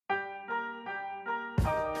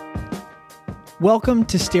Welcome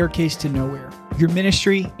to Staircase to Nowhere, your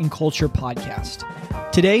ministry and culture podcast.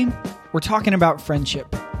 Today, we're talking about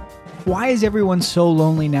friendship. Why is everyone so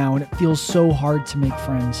lonely now and it feels so hard to make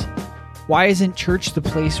friends? Why isn't church the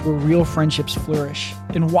place where real friendships flourish?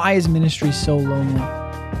 And why is ministry so lonely?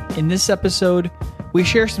 In this episode, we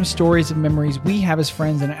share some stories and memories we have as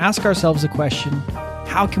friends and ask ourselves the question,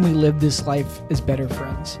 how can we live this life as better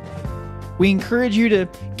friends? We encourage you to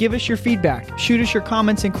give us your feedback, shoot us your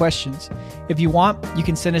comments and questions. If you want, you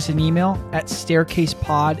can send us an email at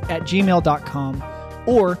staircasepod@gmail.com.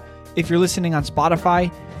 Or if you're listening on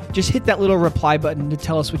Spotify, just hit that little reply button to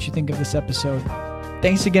tell us what you think of this episode.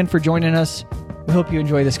 Thanks again for joining us. We hope you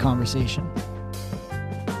enjoy this conversation.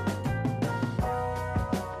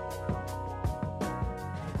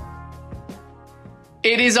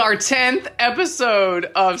 It is our 10th episode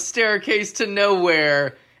of Staircase to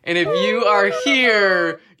Nowhere. And if you are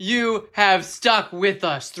here, you have stuck with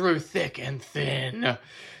us through thick and thin,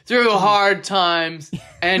 through hard times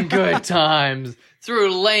and good times,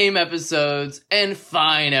 through lame episodes and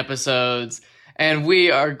fine episodes. And we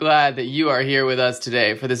are glad that you are here with us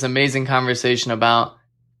today for this amazing conversation about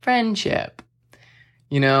friendship.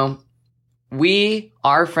 You know, we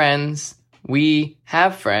are friends, we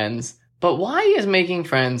have friends, but why is making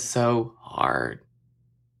friends so hard?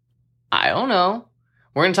 I don't know.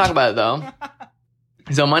 We're going to talk about it, though.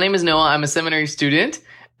 So my name is Noah. I'm a seminary student,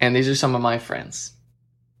 and these are some of my friends.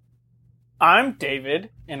 I'm David,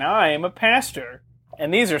 and I am a pastor,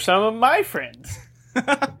 and these are some of my friends.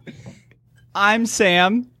 I'm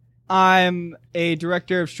Sam. I'm a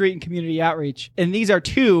director of street and community outreach, and these are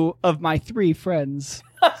two of my three friends.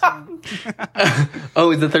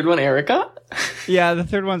 Oh, is the third one Erica? Yeah, the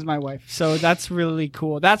third one's my wife. So that's really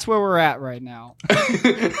cool. That's where we're at right now.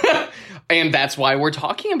 And that's why we're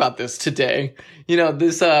talking about this today. You know,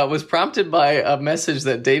 this was prompted by a message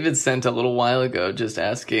that David sent a little while ago, just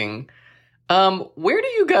asking, where do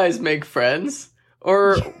you guys make friends?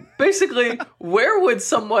 Or basically, where would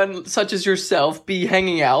someone such as yourself be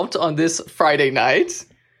hanging out on this Friday night?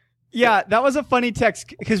 Yeah, that was a funny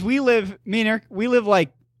text because me and Eric, we live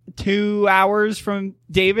like 2 hours from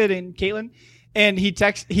David and Caitlin. And he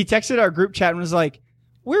texted our group chat and was like,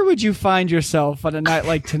 where would you find yourself on a night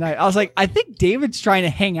like tonight? I was like, I think David's trying to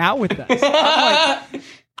hang out with us.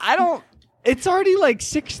 I'm like, it's already like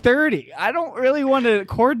 6:30. I don't really want to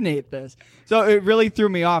coordinate this. So it really threw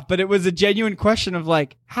me off, but it was a genuine question of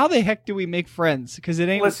like, how the heck do we make friends? Because it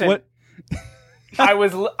ain't what. I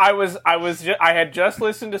had just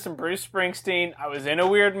listened to some Bruce Springsteen. I was in a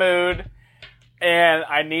weird mood, and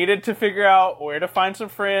I needed to figure out where to find some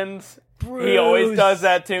friends. Bruce. He always does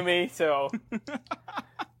that to me, so.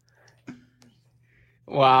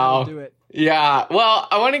 Wow. Do it. Yeah. Well,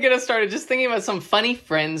 I want to get us started just thinking about some funny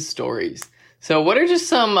friends stories. So what are just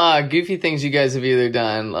some goofy things you guys have either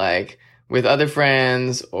done, like with other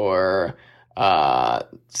friends or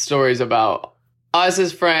stories about us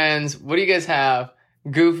as friends? What do you guys have?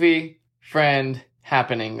 Goofy friend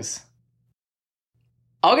happenings.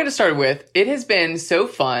 I'll get it started with, it has been so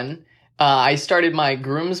fun. I started my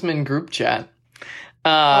groomsmen group chat.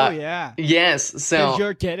 Oh, yeah. Yes. So because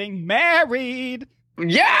you're getting married.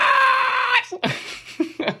 Yes!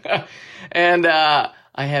 And I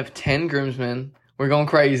have 10 groomsmen. We're going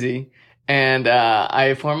crazy. And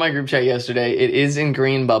I formed my group chat yesterday. It is in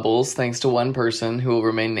green bubbles, thanks to one person who will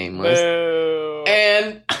remain nameless. Boo.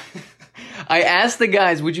 And I asked the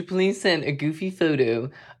guys, would you please send a goofy photo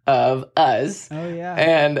of us? Oh, yeah.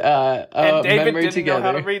 And David memory didn't together. know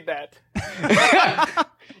how to read that.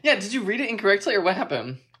 Yeah, did you read it incorrectly or what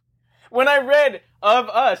happened? When I read of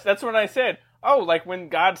us, that's when I said, oh, like when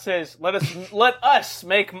God says, let us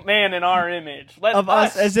make man in our image. Let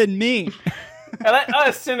us as in me. Let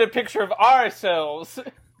us send a picture of ourselves.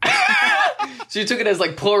 So you took it as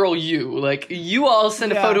like plural you. Like you all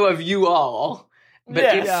send a photo of you all. But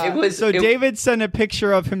Yes. it was David sent a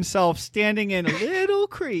picture of himself standing in a little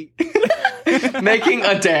creek. making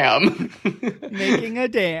a dam. Making a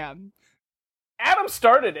dam. Adam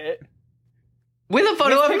started it. With a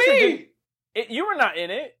photo of me. You were not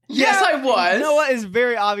in it. Yes, I was. Noah is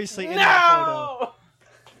very obviously in that photo.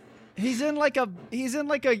 He's in like a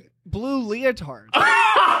blue leotard.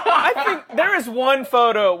 I think there is one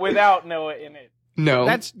photo without Noah in it. No,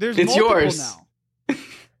 it's multiple yours now.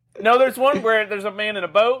 No, there's one where there's a man in a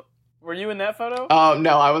boat. Were you in that photo? Oh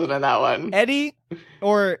no, I wasn't in that one. Eddie,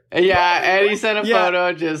 or Eddie sent a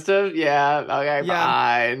photo just of okay,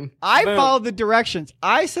 fine. I followed the directions.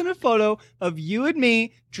 I sent a photo of you and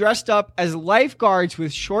me dressed up as lifeguards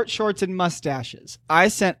with short shorts and mustaches. I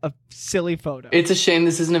sent a silly photo. It's a shame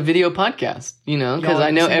this isn't a video podcast, because I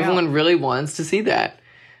know everyone really wants to see that.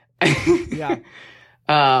 Yeah.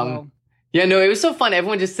 Yeah, no, it was so fun.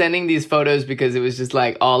 Everyone just sending these photos because it was just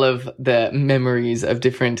like all of the memories of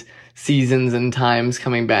different seasons and times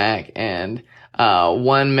coming back. And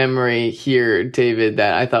one memory here, David,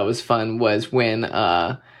 that I thought was fun was when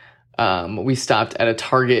we stopped at a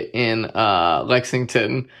Target in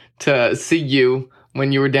Lexington to see you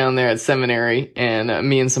when you were down there at seminary, and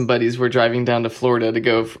me and some buddies were driving down to Florida to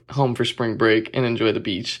go home for spring break and enjoy the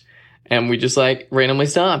beach. And we just like randomly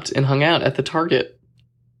stopped and hung out at the Target.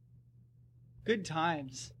 Good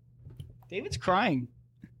times. David's crying.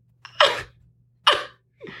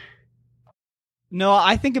 No,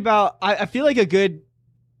 I think about, I feel like a good,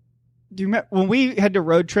 do you remember when we had to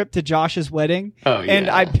road trip to Josh's wedding? Oh, yeah.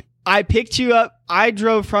 And I picked you up. I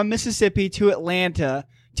drove from Mississippi to Atlanta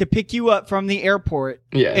to pick you up from the airport.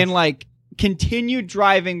 Yes. And like continued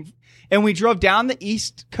driving. And we drove down the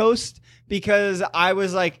East Coast because I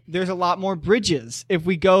was like, there's a lot more bridges. If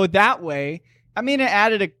we go that way, I mean, it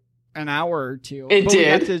added an hour or two. It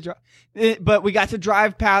did. But we got to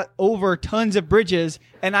drive past over tons of bridges,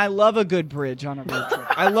 and I love a good bridge on a road trip.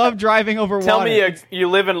 I love driving over water. Tell me you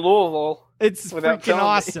live in Louisville. It's freaking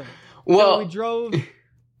awesome. Well, so we drove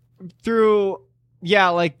through,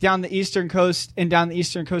 like down the eastern coast and down the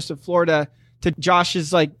eastern coast of Florida to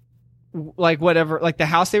Josh's like whatever, like the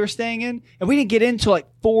house they were staying in, and we didn't get in till like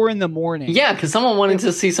 4 a.m. Yeah, because someone wanted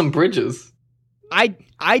to see some bridges.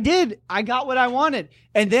 I did. I got what I wanted.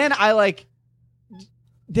 And then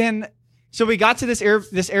so we got to this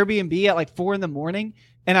Airbnb at like 4 a.m.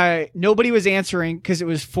 and nobody was answering because it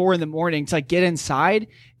was 4 a.m. to like get inside.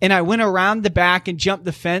 And I went around the back and jumped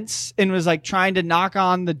the fence and was like trying to knock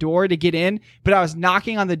on the door to get in, but I was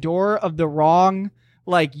knocking on the door of the wrong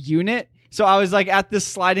like unit. So I was like at this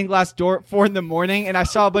sliding glass door at 4 a.m. and I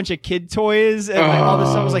saw a bunch of kid toys and like all this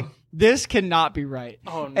stuff. I was like, this cannot be right.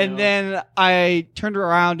 Oh, no. And then I turned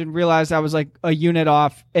around and realized I was like a unit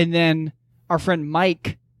off. And then our friend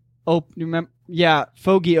Mike,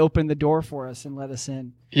 Fogey opened the door for us and let us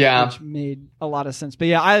in. Yeah. Which made a lot of sense. But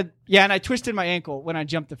and I twisted my ankle when I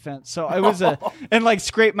jumped the fence. So it was and like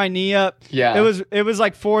scraped my knee up. Yeah. It was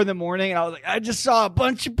like 4 a.m. and I was like, I just saw a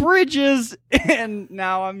bunch of bridges and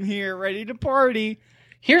now I'm here ready to party.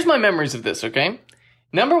 Here's my memories of this, okay?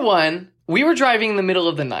 Number one, we were driving in the middle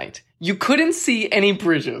of the night. You couldn't see any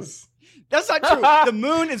bridges. That's not true. The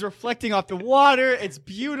moon is reflecting off the water. It's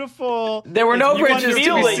beautiful. There were no bridges to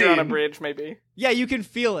feel be that you're on a seen. bridge, maybe. Yeah, you can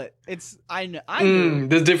feel it. I know.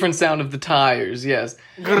 The different sound of the tires, yes.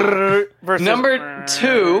 Versus Number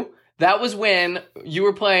two, that was when you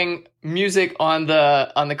were playing music on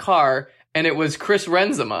the car, and it was Chris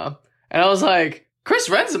Renzema. And I was like, Chris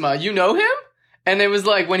Renzema, you know him? And it was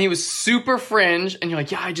like when he was super fringe, and you're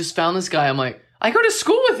like, yeah, I just found this guy. I'm like, I go to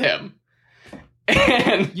school with him.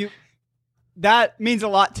 And that means a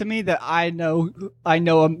lot to me that I know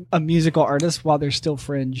a musical artist while they're still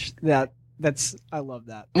fringe. I love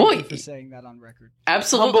that. Thank you for saying that on record.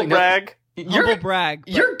 Absolutely. Humble brag. Humble brag.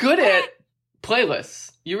 You're good at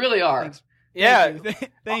playlists. You really are. Thanks. Yeah.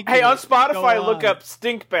 Thank you. Hey, on Spotify, Go look on. up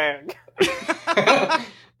Stink Bag.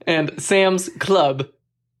 And Sam's Club.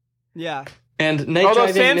 Yeah. And Night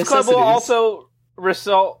Although Driving Sam's Club will Necessities.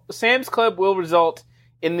 also Sam's Club will result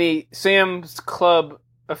in the Sam's Club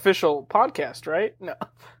official podcast, right? No.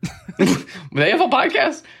 They have a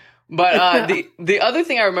podcast. But the other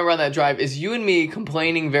thing I remember on that drive is you and me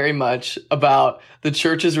complaining very much about the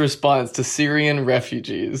church's response to Syrian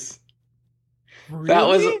refugees. Really? That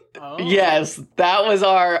was Oh. Yes, that was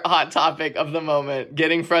our hot topic of the moment.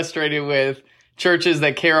 Getting frustrated with churches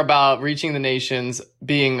that care about reaching the nations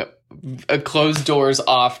being closed doors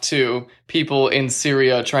off to people in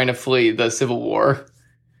Syria trying to flee the civil war.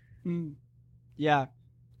 Yeah.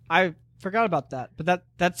 I forgot about that, but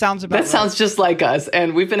that sounds about That sounds just like us,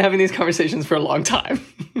 and we've been having these conversations for a long time.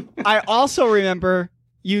 I also remember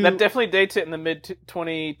you. That definitely dates it in the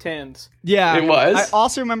mid-2010s. Yeah, It was? I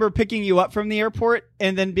also remember picking you up from the airport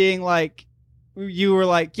and then being like, you were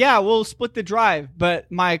like, yeah, we'll split the drive,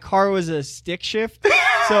 but my car was a stick shift,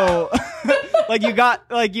 so like you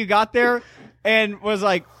got there and was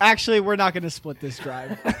like, actually, we're not going to split this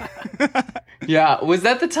drive. Yeah, was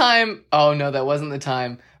that the time? Oh no, that wasn't the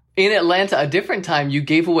time. In Atlanta, a different time, you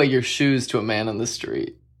gave away your shoes to a man on the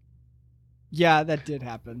street. Yeah, that did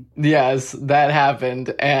happen. Yes, that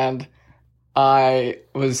happened, and I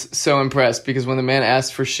was so impressed because when the man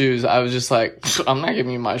asked for shoes, I was just like, I'm not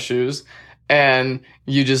giving you my shoes. And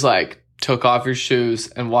you just like took off your shoes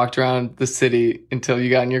and walked around the city until you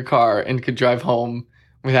got in your car and could drive home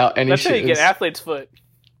without any That's shoes. how you get athlete's foot.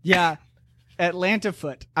 Yeah, Atlanta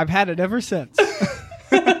foot. I've had it ever since.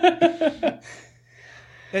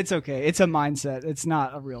 It's okay. It's a mindset. It's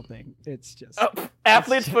not a real thing. It's just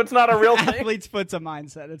Athlete's foot's not a real thing. athlete's foot's a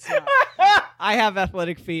mindset. It's not. I have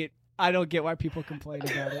athletic feet. I don't get why people complain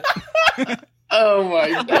about it. Oh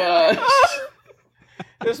my gosh.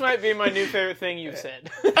 This might be my new favorite thing you've said.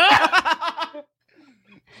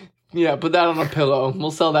 Yeah, put that on a pillow.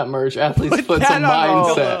 We'll sell that merch. Athlete's Put foot's a that on a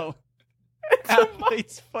mindset. pillow.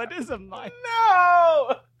 Athlete's foot is a mindset.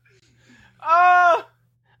 No!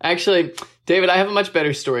 Actually, David, I have a much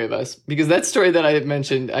better story of us because that story that I had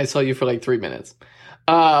mentioned, I saw you for like 3 minutes.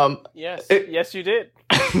 Yes, yes, you did.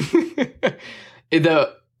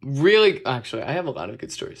 Actually, I have a lot of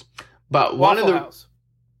good stories, but Waffle House.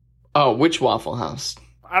 Oh, which Waffle House?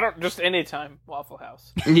 I don't just anytime Waffle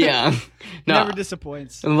House. Yeah, no, Never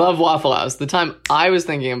disappoints. I love Waffle House. The time I was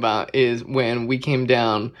thinking about is when we came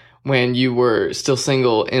down when you were still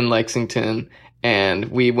single in Lexington, and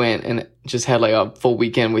we went and just had like a full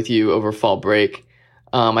weekend with you over fall break.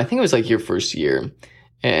 I think it was like your first year,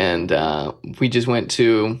 and we just went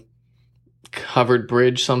to Covered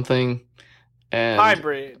Bridge something. And High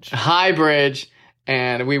Bridge.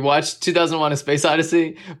 And we watched 2001: A Space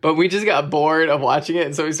Odyssey, but we just got bored of watching it,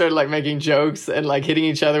 and so we started like making jokes and like hitting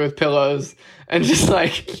each other with pillows and just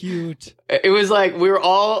like Cute. It was like we were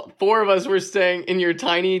all 4 of us were staying in your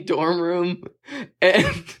tiny dorm room,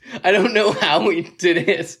 and I don't know how we did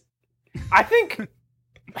it. I think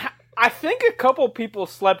a couple people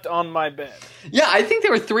slept on my bed. Yeah, I think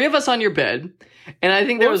there were 3 of us on your bed, and I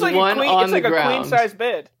think there was like one on the ground. It's like a queen size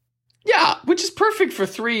bed. Yeah, which is perfect for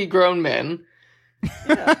 3 grown men.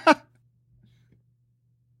 Yeah.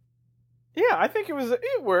 Yeah, I think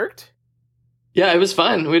it worked. Yeah, it was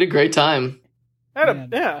fun. We had a great time. Had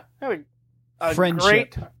a Friendship.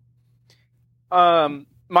 great time.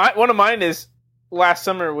 One of mine is last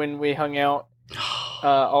summer when we hung out.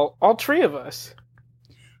 All 3 of us.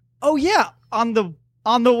 Oh yeah, on the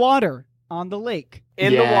water, on the lake.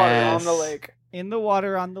 In the water, on the lake. In the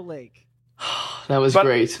water, on the lake. That was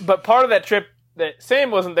great. But part of that trip that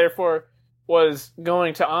Sam wasn't there for was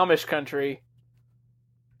going to Amish country.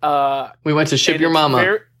 We went to Ship Your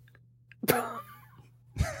Mama.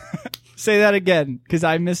 Say that again, because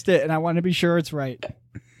I missed it and I want to be sure it's right.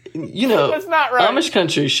 You know, it's not right. Amish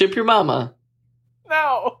country, Ship Your Mama.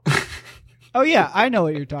 No. Oh yeah, I know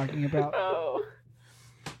what you're talking about. Oh.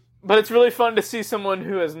 But it's really fun to see someone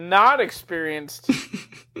who has not experienced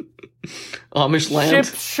Amish land.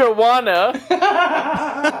 Shipshawana.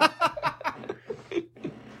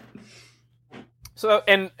 So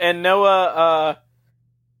and Noah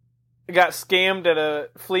got scammed at a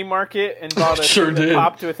flea market and bought a Sure thing that did.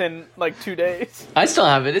 popped within like 2 days. I still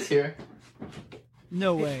have it. It's here.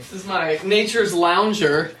 No way. This is my Nature's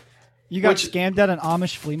Lounger. You got scammed at an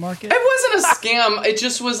Amish flea market? It wasn't a scam. It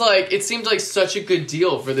just was like, it seemed like such a good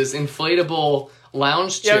deal for this inflatable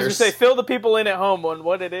lounge chair. Yeah, I was going to say, fill the people in at home on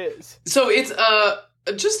what it is. So it's,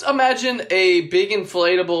 just imagine a big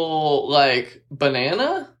inflatable, like,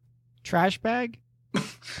 banana. Trash bag?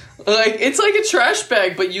 Like, it's like a trash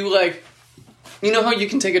bag, but you, like, you know how you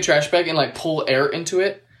can take a trash bag and, like, pull air into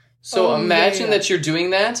it? So imagine that you're doing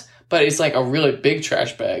that, but it's like a really big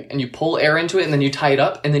trash bag, and you pull air into it, and then you tie it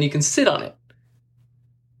up, and then you can sit on it.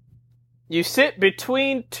 You sit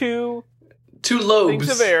between two lobes.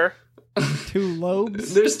 things of air. 2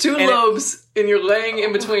 lobes? There's 2 lobes, and you're laying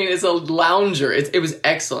in between. It's a lounger. It was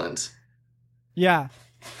excellent. Yeah.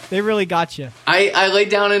 They really got you. I laid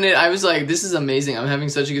down in it. I was like, this is amazing. I'm having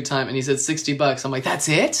such a good time. And he said $60. I'm like, that's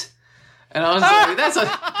it? And I was like, that's a...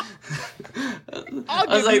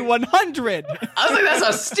 I'll give you 100. I was like, that's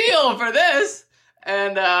a steal for this.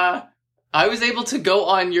 And I was able to go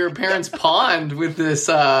on your parents' pond with this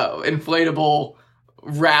inflatable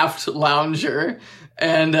raft lounger.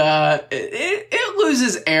 And it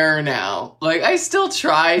loses air now. Like, I still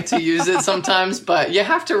try to use it sometimes, but you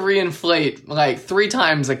have to reinflate like 3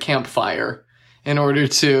 times a campfire in order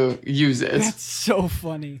to use it. That's so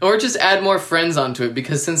funny. Or just add more friends onto it,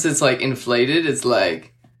 because since it's like inflated, it's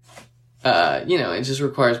like, it just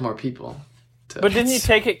requires more people. But didn't you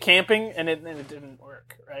take it camping and it didn't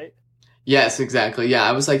work, right? Yes, exactly. Yeah,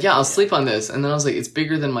 I was like, I'll sleep on this. And then I was like, it's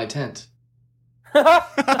bigger than my tent.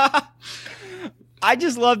 I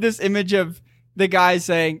just love this image of the guy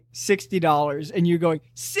saying $60 and you going,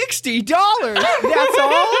 $60? That's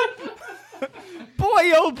all?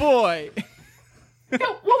 Boy, oh boy. Yeah,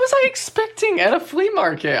 what was I expecting at a flea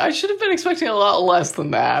market? I should have been expecting a lot less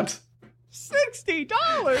than that.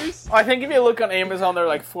 $60? I think if you look on Amazon, they're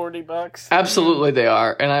like $40. Absolutely they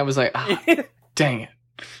are. And I was like, dang it.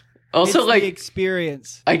 Also, it's like, the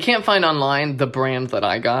experience. I can't find online the brand that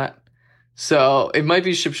I got. So it might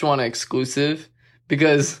be Shipshawana exclusive,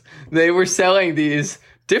 because they were selling these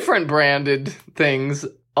different branded things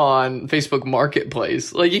on Facebook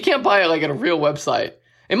Marketplace. Like, you can't buy it like at a real website.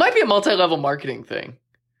 It might be a multi-level marketing thing.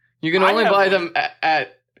 You can only buy them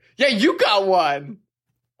at yeah, you got one.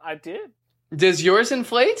 I did. Does yours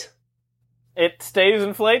inflate? It stays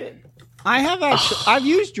inflated. I have actually. I've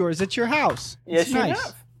used yours at your house. Yes, It's you nice.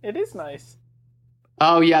 have. It is nice.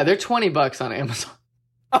 Oh yeah, they're $20 on Amazon.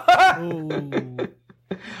 Ooh.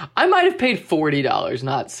 I might have paid $40,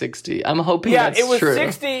 not $60. I'm hoping Yeah, that's it was true.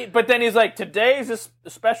 $60, but then he's like, today's a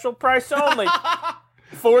special price only.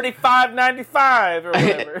 $45.95 or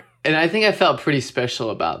whatever. And I think I felt pretty special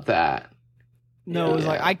about that. No, it was Yeah.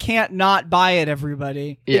 like I can't not buy it.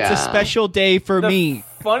 Everybody, Yeah. it's a special day for The me.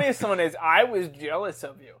 funniest one is I was jealous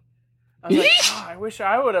of you. I was like, oh, I wish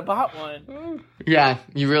I would have bought one. Yeah,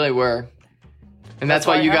 you really were. And that's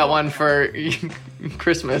why why you I got have one for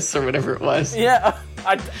Christmas or whatever it was. Yeah,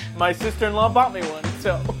 my sister-in-law bought me one,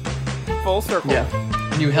 so full circle. Yeah.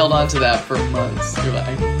 You held on to that for months. You're like,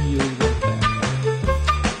 I really want that.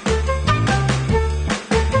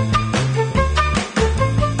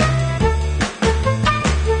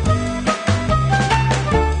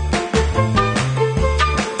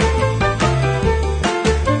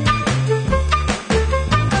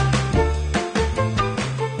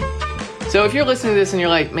 So if you're listening to this and you're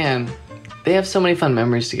like, man, they have so many fun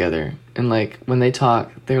memories together. And like when they talk,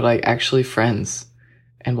 they're like actually friends.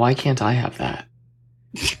 And why can't I have that?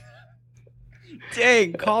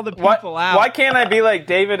 Dang, call the people out. Why can't I be like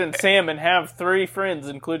David and Sam and have 3 friends,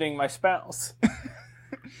 including my spouse?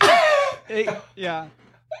 Yeah.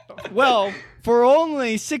 Well, for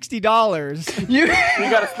only $60, We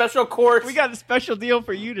got a special course. we got a special deal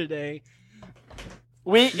for you today.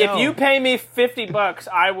 If you pay me $50,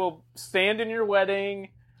 I will stand in your wedding.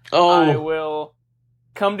 I Oh, will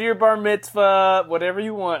come to your bar mitzvah, whatever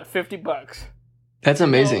you want. $50. that's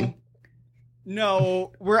amazing.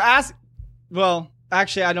 No, we're asking. Well,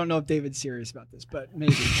 actually, I don't know if David's serious about this, but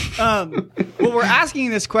maybe. Well, we're asking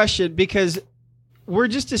this question because we're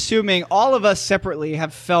just assuming all of us separately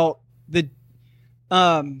have felt the,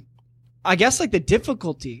 I guess, like the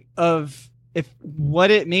difficulty of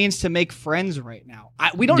what it means to make friends right now.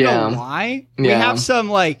 We don't Yeah. know why. We Yeah. have some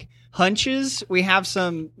like hunches. We have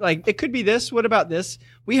some like it could be this. What about this?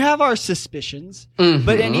 We have our suspicions.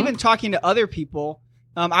 But and Mhm. even talking to other people,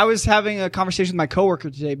 I was having a conversation with my coworker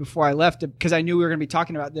today before I left because I knew we were going to be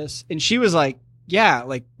talking about this, and she was like, "Yeah,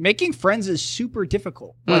 like making friends is super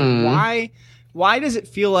difficult. Like, why does it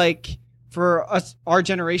feel like for us, our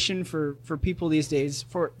generation, for people these days,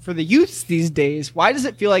 for the youths these days, why does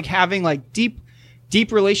it feel like having like deep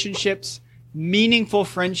relationships, meaningful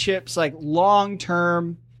friendships, like long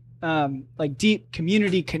term?" Like deep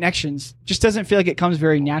community connections just doesn't feel like it comes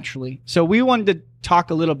very naturally. So we wanted to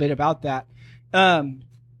talk a little bit about that,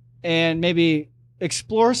 and maybe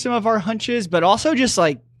explore some of our hunches, but also just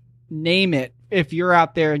like name it if you're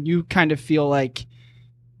out there and you kind of feel like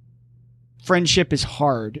friendship is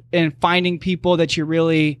hard and finding people that you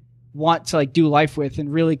really want to like do life with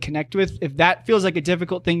and really connect with. If that feels like a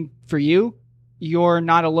difficult thing for you, you're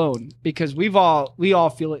not alone because we all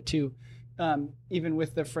feel it too. Even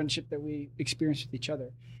with the friendship that we experience with each other.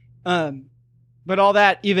 But all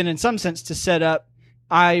that, even in some sense, to set up,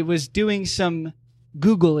 I was doing some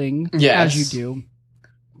Googling, Yes. as you do.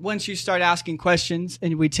 Once you start asking questions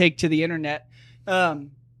and we take to the internet. And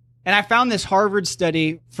I found this Harvard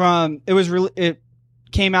study it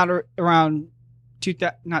came out around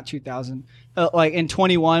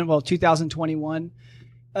 2021.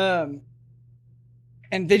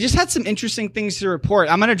 And they just had some interesting things to report.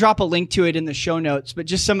 I'm going to drop a link to it in the show notes, but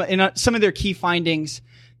just some of their key findings.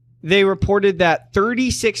 They reported that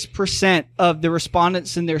 36% of the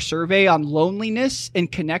respondents in their survey on loneliness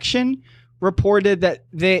and connection reported that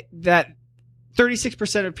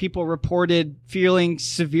 36% of people reported feeling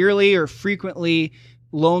severely or frequently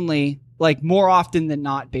lonely, like more often than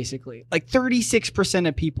not, basically. Like 36%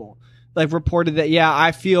 of people like reported that, yeah,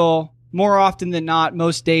 I feel more often than not,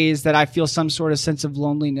 most days that I feel some sort of sense of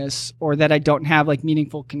loneliness or that I don't have like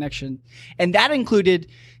meaningful connection. And that included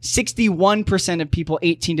 61% of people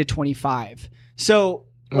 18 to 25. So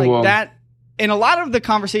like Whoa. that, in a lot of the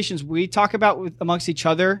conversations we talk about amongst each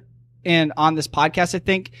other and on this podcast, I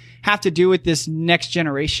think have to do with this next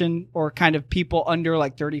generation or kind of people under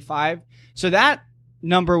like 35. So that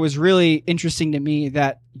number was really interesting to me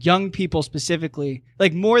that young people specifically,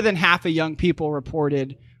 like more than half of young people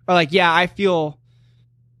reported are like, yeah, I feel,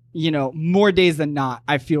 more days than not,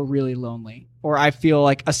 I feel really lonely or I feel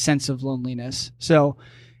like a sense of loneliness. So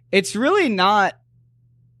it's really not,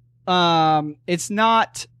 it's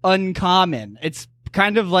not uncommon. It's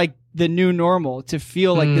kind of like the new normal, to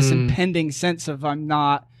feel like this impending sense of I'm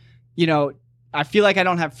not, I feel like I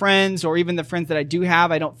don't have friends, or even the friends that I do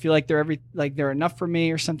have, I don't feel like they're enough for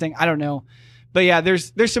me or something. I don't know. But yeah,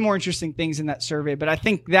 there's some more interesting things in that survey, but I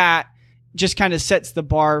think that just kind of sets the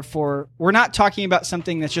bar for, we're not talking about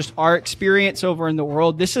something that's just our experience over in the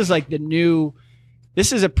world. This is like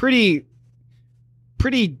this is a pretty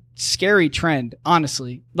scary trend,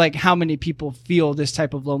 honestly, like how many people feel this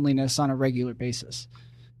type of loneliness on a regular basis.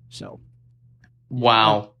 So.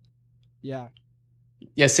 Wow. Yeah.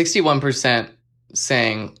 Yeah. 61%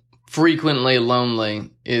 saying frequently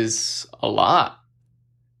lonely is a lot.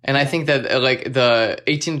 And I think that like the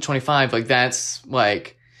 18 to 25, like that's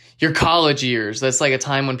like your college years. That's like a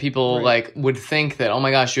time when people like would think that, oh my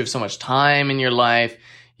gosh, you have so much time in your life.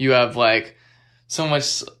 You have like so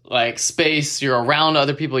much like space. You're around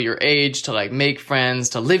other people your age to like make friends,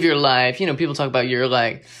 to live your life. People talk about your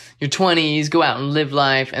 20s, go out and live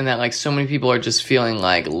life. And that like so many people are just feeling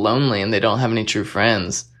like lonely and they don't have any true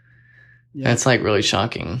friends. Yeah. That's like really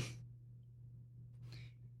shocking.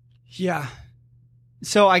 Yeah.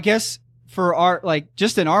 So I guess for our, like,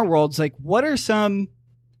 just in our worlds, like, what are some,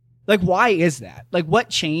 like, why is that? Like, what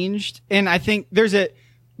changed? And I think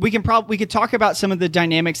we could talk about some of the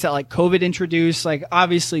dynamics that like COVID introduced. Like,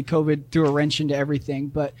 obviously COVID threw a wrench into everything,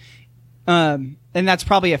 but, and that's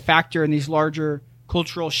probably a factor in these larger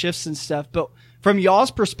cultural shifts and stuff. But from y'all's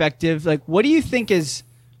perspective, like, what do you think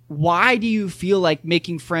why do you feel like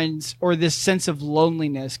making friends, or this sense of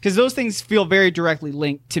loneliness? Because those things feel very directly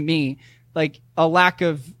linked to me. Like a lack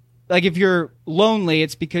of, like, if you're lonely,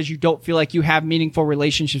 it's because you don't feel like you have meaningful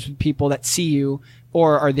relationships with people that see you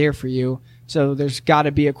or are there for you. So there's got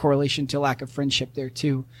to be a correlation to lack of friendship there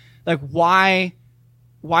too. Like, why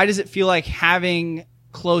does it feel like having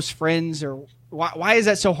close friends, or why is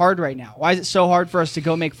that so hard right now? Why is it so hard for us to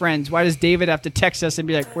go make friends? Why does David have to text us and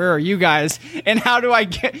be like, where are you guys? And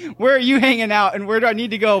where are you hanging out? And where do I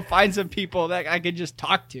need to go find some people that I could just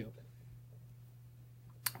talk to?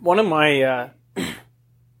 One of my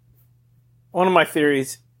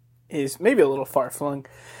theories is maybe a little far-flung,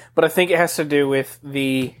 but I think it has to do with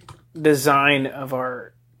the design of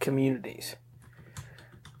our communities.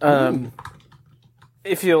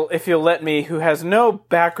 If you'll let me, who has no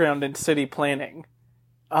background in city planning,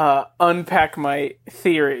 unpack my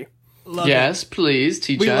theory. Yes, please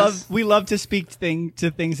teach us. We love to speak to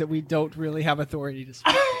things that we don't really have authority to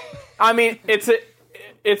speak. I mean, it's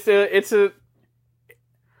a.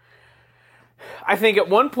 I think at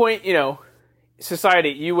one point, society,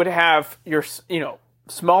 you would have your,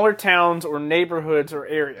 smaller towns or neighborhoods or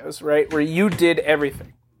areas, right, where you did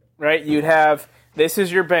everything, right? You'd have, this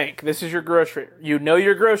is your bank, this is your grocery,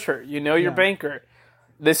 your grocer, your banker,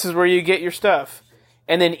 this is where you get your stuff.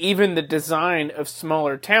 And then even the design of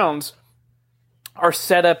smaller towns are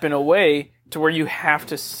set up in a way to where you have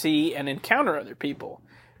to see and encounter other people.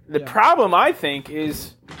 The problem, I think,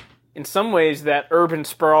 is in some ways that urban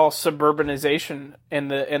sprawl, suburbanization, and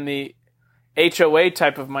the HOA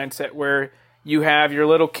type of mindset where you have your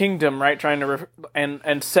little kingdom, right, trying to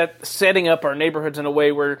setting up our neighborhoods in a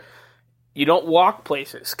way where you don't walk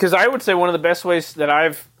places. Because I would say one of the best ways that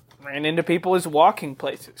I've ran into people is walking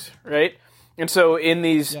places, right? And so in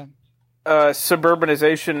these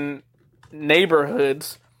suburbanization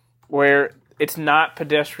neighborhoods where it's not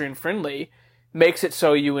pedestrian friendly, makes it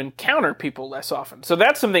so you encounter people less often. So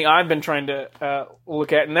that's something I've been trying to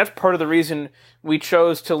look at, and that's part of the reason we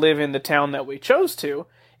chose to live in the town that we chose to,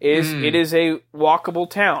 is it is a walkable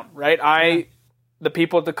town, right? The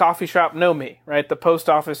people at the coffee shop know me, right? The post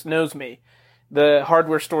office knows me. The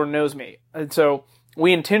hardware store knows me. And so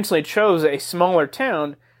we intentionally chose a smaller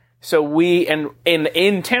town so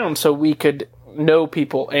in town so we could know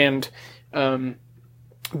people and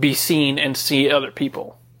be seen and see other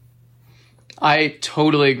people. I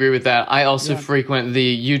totally agree with that. I also frequent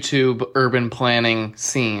the YouTube urban planning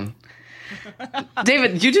scene.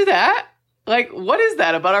 David, you do that? Like, what is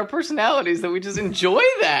that about our personalities that we just enjoy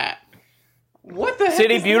that? What the heck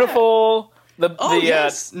City is Beautiful. That?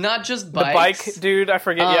 Yes. Not just bikes. The bike dude, I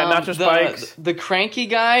forget. Not just bikes. The cranky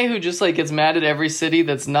guy who just like gets mad at every city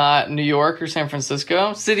that's not New York or San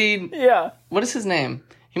Francisco. What is his name?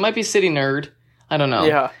 He might be City Nerd. I don't know.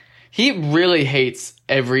 Yeah. He really hates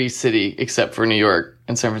every city except for New York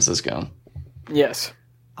and San Francisco. Yes.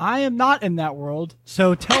 I am not in that world,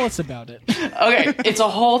 so tell us about it. Okay, it's a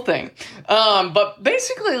whole thing. But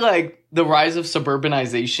basically, like, the rise of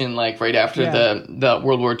suburbanization, like, right after the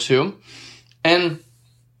World War II. And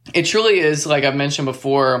it truly is, like I've mentioned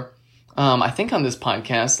before, I think on this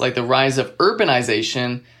podcast, like, the rise of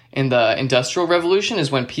urbanization in the Industrial Revolution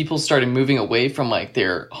is when people started moving away from, like,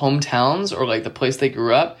 their hometowns or, like, the place they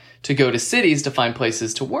grew up to go to cities to find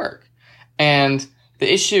places to work. And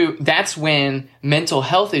the issue, that's when mental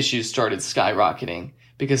health issues started skyrocketing,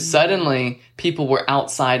 because suddenly people were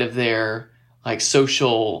outside of their like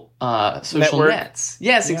social nets. Yes,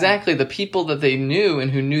 yeah. Exactly. The people that they knew and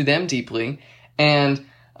who knew them deeply. And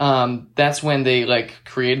that's when they like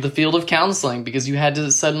created the field of counseling, because you had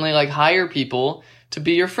to suddenly like hire people to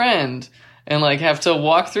be your friend and like have to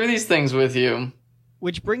walk through these things with you.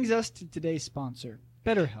 Which brings us to today's sponsor,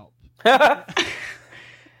 BetterHelp.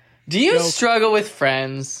 Do you struggle with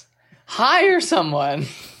friends? Hire someone.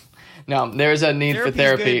 No, there's a need for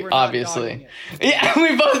therapy, obviously. Yeah,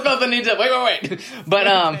 we both felt the need to wait.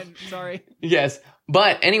 But sorry. Yes.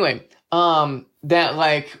 But anyway, that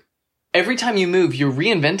like every time you move, you're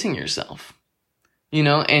reinventing yourself. You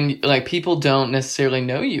know, and like people don't necessarily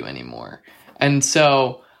know you anymore. And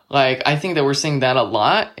so like I think that we're seeing that a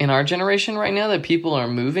lot in our generation right now, that people are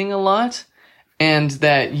moving a lot. And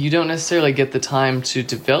that you don't necessarily get the time to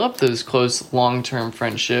develop those close long-term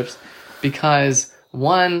friendships because,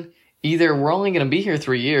 one, either we're only going to be here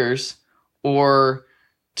 3 years, or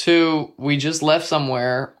two, we just left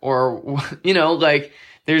somewhere, or, you know, like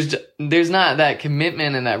there's not that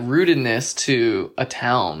commitment and that rootedness to a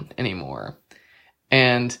town anymore.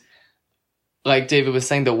 And like David was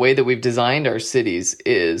saying, the way that we've designed our cities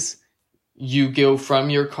is you go from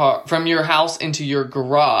your house into your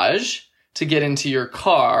garage to get into your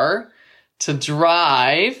car, to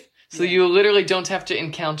drive, so you literally don't have to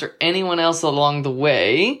encounter anyone else along the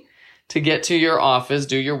way, to get to your office,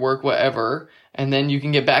 do your work, whatever, and then you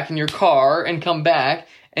can get back in your car and come back.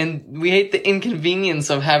 And we hate the inconvenience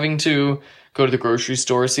of having to go to the grocery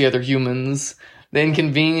store, see other humans, the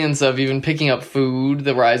inconvenience of even picking up food,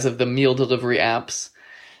 the rise of the meal delivery apps.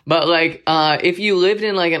 But like, if you lived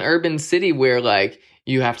in like an urban city where like,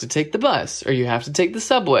 you have to take the bus, or you have to take the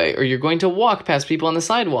subway, or you're going to walk past people on the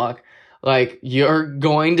sidewalk, like, you're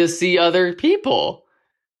going to see other people.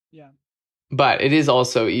 Yeah. But it is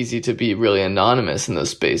also easy to be really anonymous in those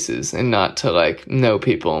spaces and not to, like, know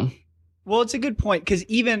people. Well, it's a good point, because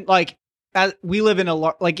even, like, as we live in a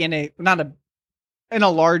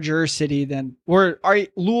larger city than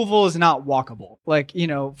Louisville is not walkable, like, you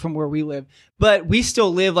know, from where we live, but we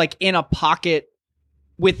still live, like, in a pocket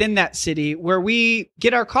within that city where we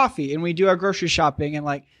get our coffee and we do our grocery shopping, and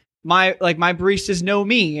like my baristas know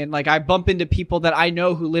me, and like I bump into people that I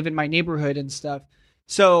know who live in my neighborhood and stuff.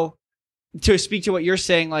 So to speak to what you're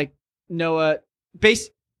saying, like Noah,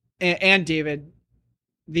 and David,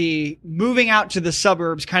 the moving out to the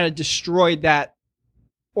suburbs kind of destroyed that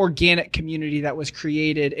organic community that was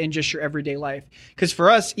created in just your everyday life. Because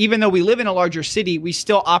for us, even though we live in a larger city, we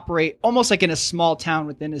still operate almost like in a small town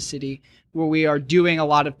within a city, where we are doing a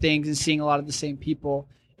lot of things and seeing a lot of the same people.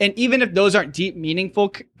 And even if those aren't deep,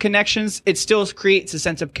 meaningful connections, it still creates a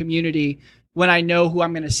sense of community when I know who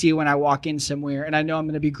I'm going to see when I walk in somewhere, and I know I'm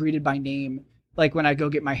going to be greeted by name, like when I go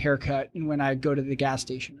get my hair cut and when I go to the gas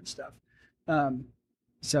station and stuff.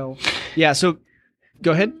 So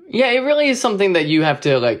go ahead. Yeah, it really is something that you have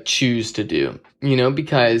to like choose to do, you know,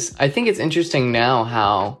 because I think it's interesting now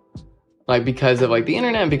how, like, because of like the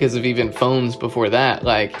internet, because of even phones before that,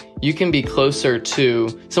 like you can be closer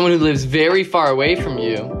to someone who lives very far away from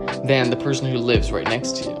you than the person who lives right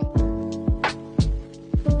next to you.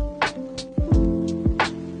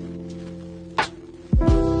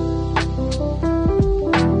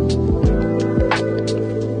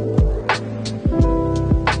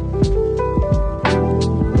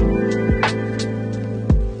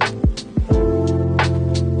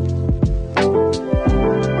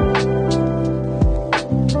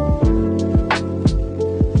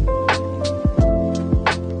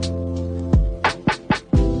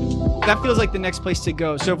 That feels like the next place to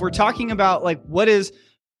go. So if we're talking about like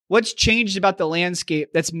what's changed about the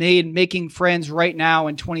landscape that's made making friends right now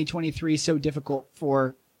in 2023 so difficult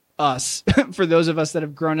for us, for those of us that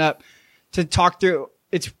have grown up to talk through,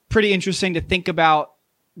 it's pretty interesting to think about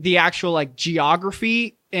the actual like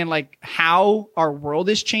geography and like how our world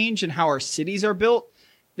has changed and how our cities are built.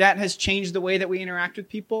 That has changed the way that we interact with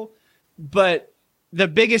people. But the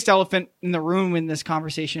biggest elephant in the room in this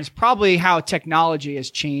conversation is probably how technology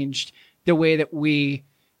has changed the way that we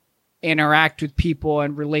interact with people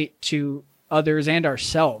and relate to others and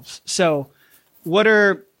ourselves. So what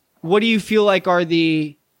do you feel like are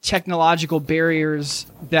the technological barriers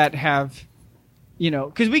that have, you know,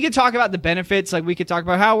 because we could talk about the benefits, like we could talk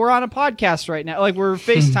about how we're on a podcast right now, like we're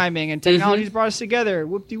FaceTiming and technology's brought us together.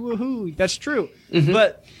 Whoop-de-woohoo. That's true.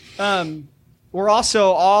 But we're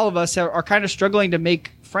also, all of us are kind of struggling to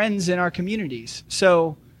make friends in our communities.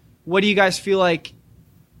 So what do you guys feel like,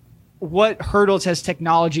 what hurdles has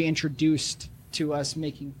technology introduced to us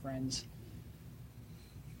making friends?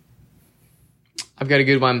 I've got a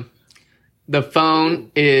good one. The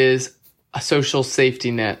phone is a social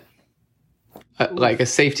safety net, like a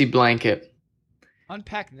safety blanket.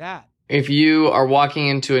 Unpack that. If you are walking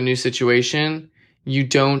into a new situation, you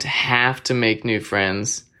don't have to make new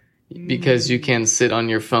friends because you can sit on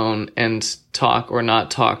your phone and talk or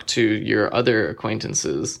not talk to your other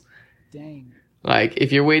acquaintances. Dang. Like,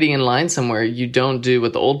 if you're waiting in line somewhere, you don't do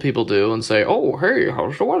what the old people do and say, "Oh, hey,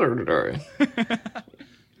 how's the weather today?"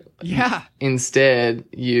 Yeah. Instead,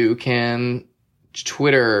 you can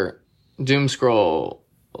Twitter, doom scroll,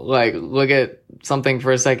 like, look at something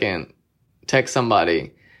for a second, text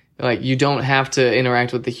somebody. Like, you don't have to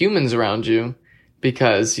interact with the humans around you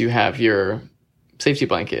because you have your safety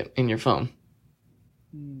blanket in your phone.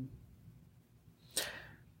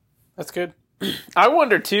 That's good. I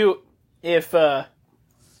wonder too if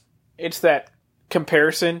it's that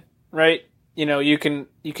comparison, right? You know, you can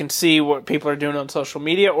see what people are doing on social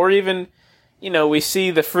media, or even, you know, we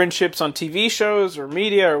see the friendships on TV shows or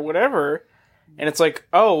media or whatever, and it's like,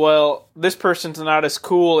 oh, well, this person's not as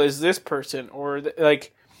cool as this person, or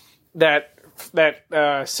like that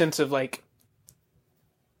sense of like,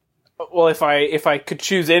 well, if I could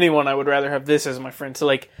choose anyone, I would rather have this as my friend. So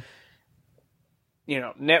like, you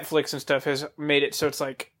know, Netflix and stuff has made it so it's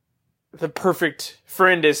like the perfect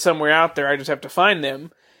friend is somewhere out there. I just have to find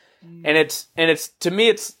them. And it's to me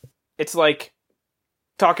it's like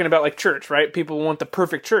talking about like church, right? People want the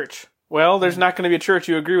perfect church. Well, there's not going to be a church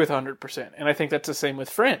you agree with 100%. And I think that's the same with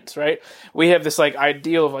friends, right? We have this like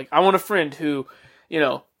ideal of like, I want a friend who, you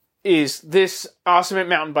know, is this awesome at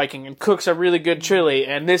mountain biking and cooks a really good chili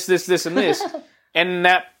and this and this. And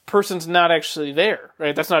that person's not actually there,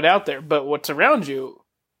 right? That's not out there, but what's around you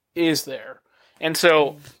is there. And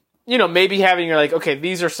so, you know, maybe having you're like, okay,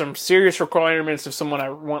 these are some serious requirements of someone I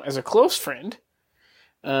want as a close friend.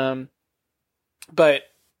 But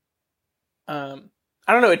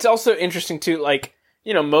I don't know. It's also interesting too, like,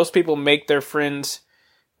 you know, most people make their friends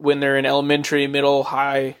when they're in elementary, middle,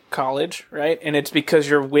 high, college, right? And it's because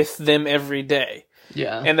you're with them every day.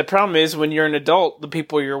 Yeah. And the problem is when you're an adult, the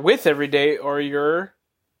people you're with every day are your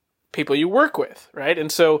people you work with, right?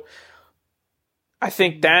 And so I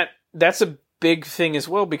think that's a big thing as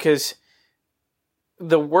well, because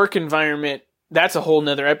the work environment, that's a whole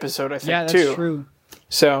nother episode, I think, Yeah, that's too. true.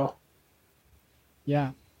 So,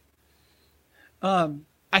 yeah.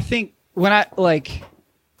 I think when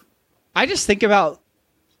I just think about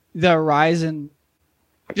the rise in,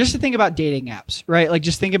 just to think about dating apps, right? Like,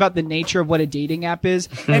 just think about the nature of what a dating app is.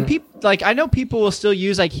 And people, like, I know people will still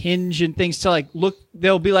use like Hinge and things to like look,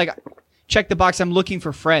 they'll be like, check the box, I'm looking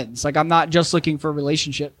for friends. Like, I'm not just looking for a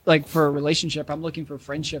relationship, I'm looking for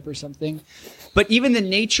friendship or something. But even the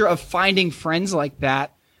nature of finding friends like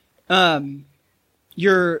that,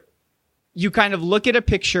 you kind of look at a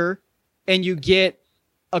picture and you get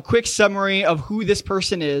a quick summary of who this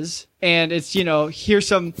person is. And it's, you know, here's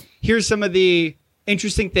some of the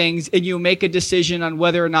interesting things, and you make a decision on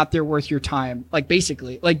whether or not they're worth your time. Like,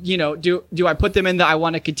 basically, like, you know, do I put them in the I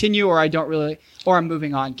want to continue, or I don't really, or I'm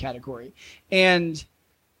moving on category. And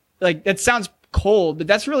like, that sounds cold, but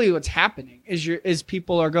that's really what's happening is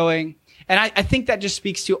people are going, and I think that just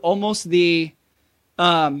speaks to almost the,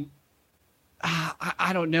 I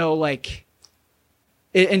don't know, like,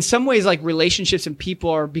 in some ways, like, relationships and people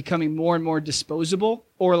are becoming more and more disposable,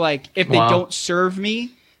 or like, if they don't serve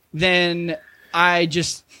me, then I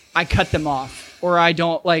cut them off, or I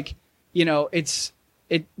don't, like, you know,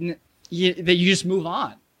 you just move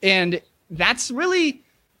on. And that's really,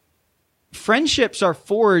 friendships are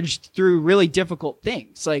forged through really difficult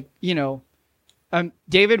things. Like, you know,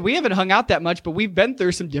 David, we haven't hung out that much, but we've been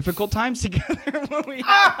through some difficult times together when we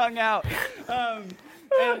have hung out.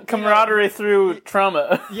 And, camaraderie through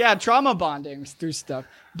trauma. Yeah, trauma bonding through stuff.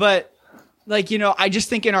 But, like, you know, I just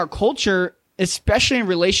think in our culture, especially in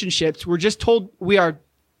relationships, we are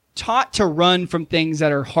taught to run from things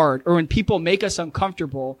that are hard, or when people make us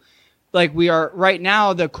uncomfortable. Like, we are right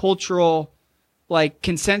now, the cultural, like,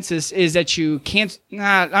 consensus is that you can't,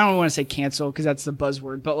 I don't want to say cancel because that's the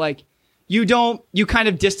buzzword, but like, you kind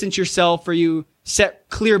of distance yourself, or you set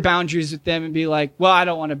clear boundaries with them and be like, well, I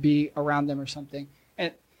don't want to be around them or something.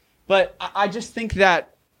 But I just think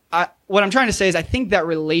that what I'm trying to say is I think that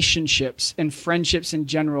relationships and friendships in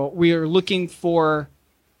general, we're looking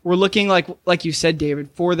like you said, David,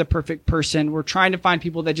 for the perfect person. We're trying to find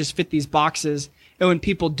people that just fit these boxes. And when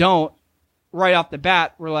people don't, right off the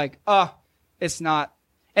bat, we're like, oh, it's not.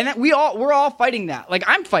 And that we're all fighting that. Like,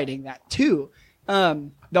 I'm fighting that too.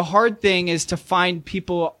 The hard thing is to find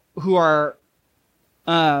people who are,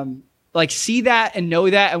 like see that and know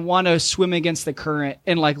that and want to swim against the current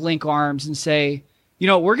and like link arms and say, you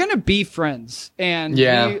know, we're going to be friends. And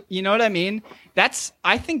you know what I mean?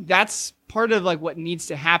 I think that's part of like what needs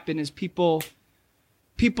to happen is people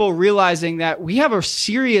realizing that we have a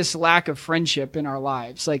serious lack of friendship in our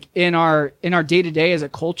lives, like in our day to day as a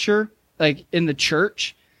culture, like in the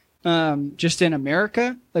church, just in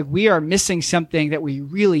America, like we are missing something that we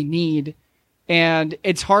really need. And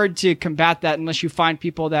it's hard to combat that unless you find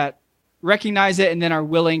people that recognize it and then are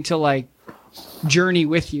willing to like journey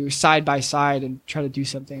with you side by side and try to do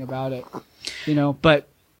something about it, you know. But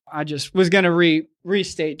I just was going to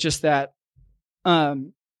restate just that,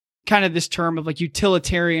 kind of this term of like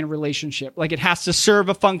utilitarian relationship. Like it has to serve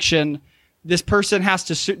a function. This person has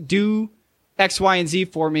to do X, Y, and Z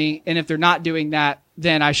for me. And if they're not doing that,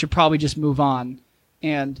 then I should probably just move on.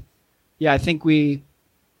 And yeah, I think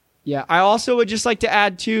I also would just like to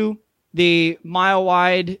add to the mile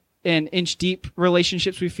wide and inch deep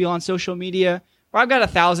relationships we feel on social media. Where I've got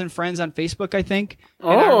 1,000 friends on Facebook, I think.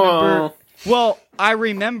 And I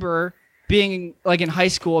remember being like in high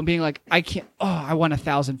school and being like, I want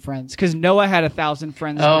 1,000 friends. Because Noah had 1,000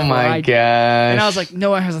 friends. Oh my gosh. And I was like,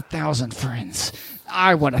 Noah has 1,000 friends.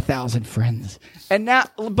 I want 1,000 friends. And now,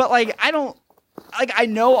 but like, I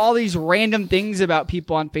know all these random things about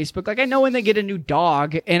people on Facebook. Like I know when they get a new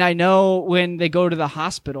dog and I know when they go to the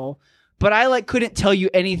hospital, but I like couldn't tell you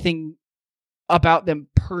anything about them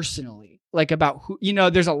personally. Like about who, you know,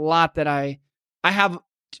 there's a lot that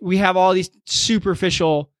we have all these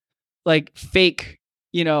superficial, like fake,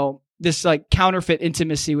 you know, this like counterfeit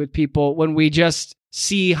intimacy with people when we just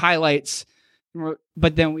see highlights,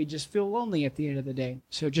 but then we just feel lonely at the end of the day.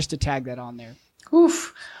 So just to tag that on there.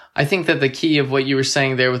 Oof. I think that the key of what you were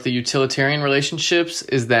saying there with the utilitarian relationships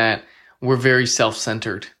is that we're very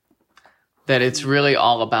self-centered. That it's really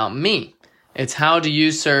all about me. It's how do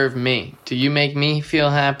you serve me? Do you make me feel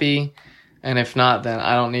happy? And if not, then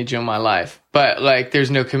I don't need you in my life. But like,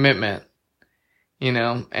 there's no commitment, you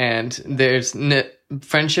know, and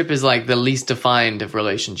friendship is like the least defined of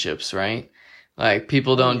relationships, right? Like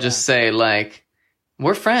people don't just say like,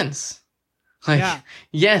 we're friends. Like,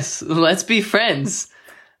 yes, let's be friends.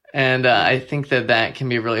 And I think that can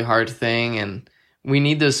be a really hard thing. And we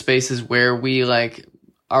need those spaces where we like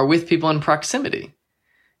are with people in proximity,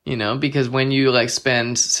 you know, because when you like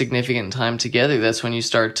spend significant time together, that's when you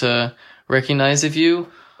start to recognize if you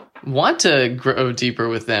want to grow deeper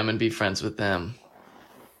with them and be friends with them.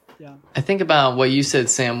 Yeah. I think about what you said,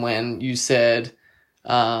 Sam, when you said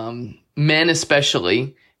men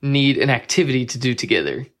especially need an activity to do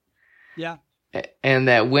together. Yeah. And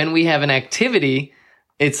that when we have an activity,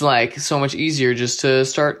 it's like so much easier just to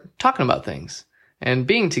start talking about things and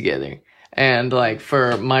being together. And like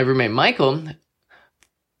for my roommate, Michael,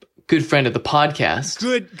 good friend of the podcast.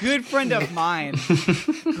 Good friend of mine.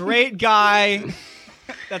 Great guy.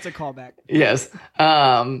 That's a callback. Yes.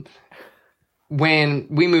 When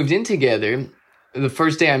we moved in together, the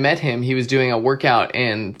first day I met him, he was doing a workout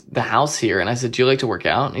in the house here. And I said, do you like to work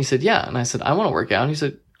out? And he said, yeah. And I said, I want to work out. And he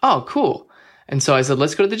said, oh, cool. And so I said,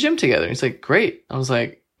 let's go to the gym together. And he's like, great. I was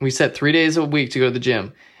like, we set 3 days a week to go to the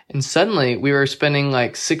gym. And suddenly we were spending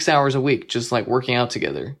like 6 hours a week just like working out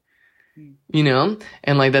together, you know?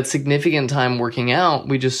 And like that significant time working out,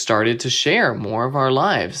 we just started to share more of our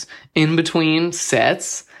lives in between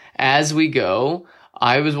sets as we go.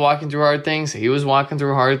 I was walking through hard things. He was walking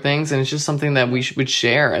through hard things. And it's just something that we would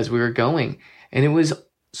share as we were going. And it was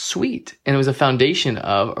sweet. And it was a foundation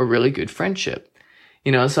of a really good friendship,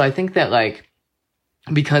 you know? So I think that like,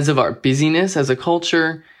 because of our busyness as a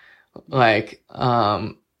culture, like,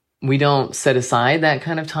 we don't set aside that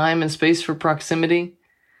kind of time and space for proximity.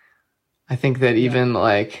 I think that even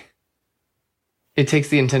like, it takes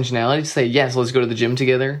the intentionality to say, yes, let's go to the gym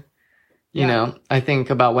together. You know, I think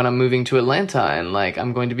about when I'm moving to Atlanta and like,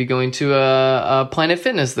 I'm going to be going to a Planet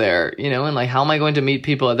Fitness there, you know, and like, how am I going to meet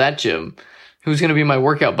people at that gym? Who's going to be my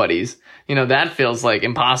workout buddies? You know, that feels like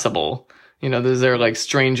impossible. You know, they're like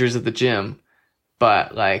strangers at the gym.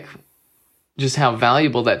 But like, just how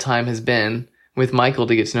valuable that time has been with Michael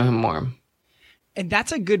to get to know him more. And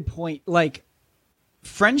that's a good point. Like,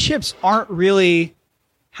 friendships aren't really,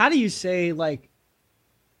 how do you say, like,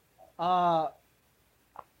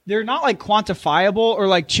 they're not like quantifiable or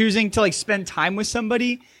like choosing to like spend time with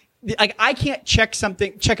somebody. Like, I can't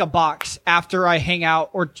check a box after I hang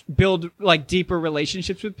out or build like deeper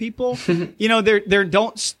relationships with people. You know, they're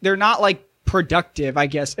not like productive, I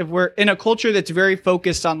guess. If we're in a culture that's very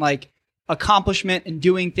focused on like accomplishment and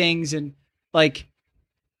doing things and like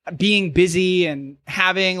being busy and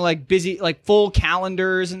having like busy, like full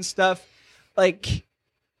calendars and stuff, like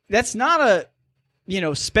that's not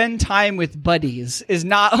spend time with buddies is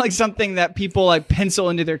not like something that people like pencil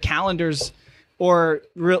into their calendars, or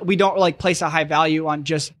we don't like place a high value on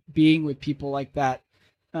just being with people like that.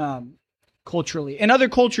 Culturally, and other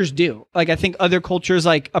cultures do. Like, I think other cultures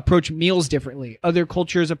like approach meals differently. Other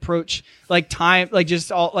cultures approach like time, like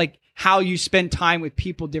just all like how you spend time with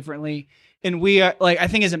people differently. And we are like, I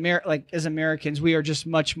think as Americans, we are just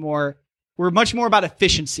we're much more about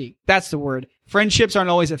efficiency. That's the word. Friendships aren't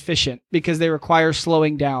always efficient because they require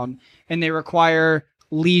slowing down, and they require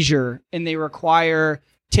leisure, and they require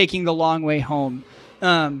taking the long way home.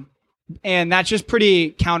 And that's just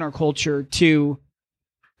pretty counterculture to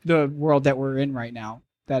the world that we're in right now,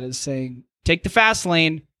 that is saying take the fast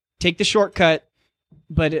lane, take the shortcut.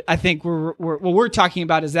 But I think what we're talking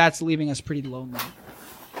about is that's leaving us pretty lonely.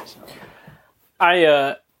 So.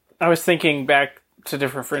 I was thinking back to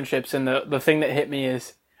different friendships, and the thing that hit me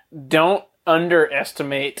is don't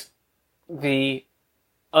underestimate the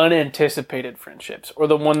unanticipated friendships, or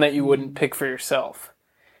the one that you wouldn't pick for yourself.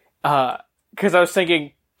 Because I was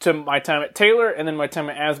thinking to my time at Taylor and then my time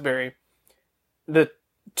at Asbury, the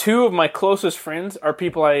two of my closest friends are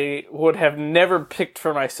people I would have never picked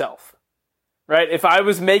for myself, right? If I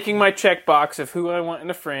was making my checkbox of who I want in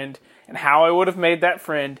a friend and how I would have made that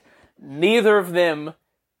friend, neither of them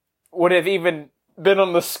would have even been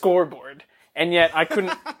on the scoreboard. And yet I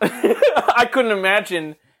couldn't, I couldn't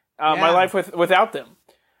imagine my life without them.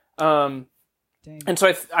 And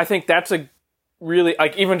so I think that's a really,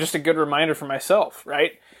 like, even just a good reminder for myself,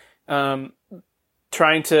 right?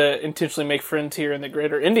 Trying to intentionally make friends here in the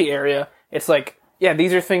greater Indy area, it's like, yeah,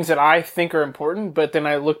 these are things that I think are important, but then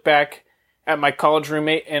I look back at my college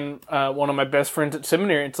roommate and one of my best friends at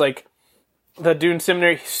seminary. It's like, the dude in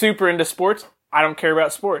seminary, super into sports. I don't care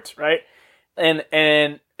about sports, right?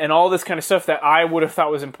 And all this kind of stuff that I would have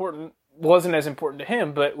thought was important wasn't as important to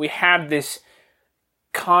him, but we had this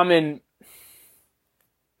common,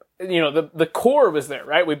 the core was there,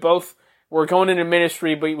 right? We both were going into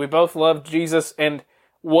ministry, but we both loved Jesus, and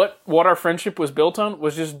what our friendship was built on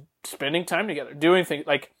was just spending time together, doing things.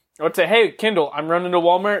 Like, I would say, hey, Kendall, I'm running to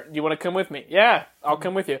Walmart. Do you want to come with me? Yeah, I'll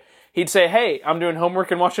come with you. He'd say, hey, I'm doing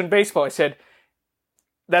homework and watching baseball. I said,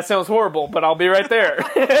 that sounds horrible, but I'll be right there.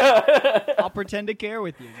 I'll pretend to care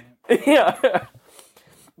with you, man. Yeah.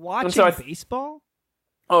 Watching baseball?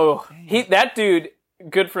 Oh, that dude,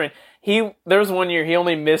 good friend. There was one year he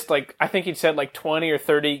only missed, like, I think he said like 20 or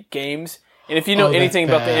 30 games. And if you know anything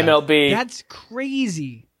about the MLB, that's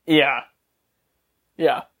crazy. Yeah.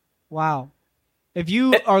 Yeah. Wow. If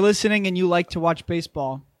you are listening and you like to watch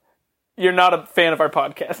baseball, you're not a fan of our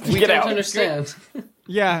podcast. We don't understand.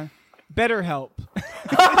 Yeah. BetterHelp.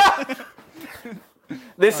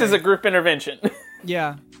 This is a group intervention.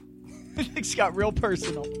 Yeah. It's got real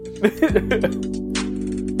personal.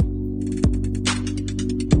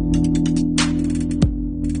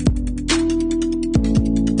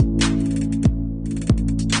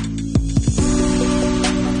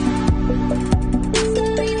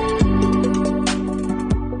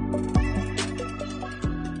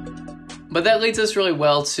 But that leads us really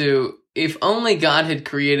well to, if only God had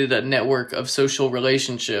created a network of social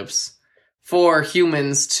relationships for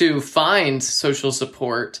humans to find social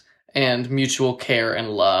support and mutual care and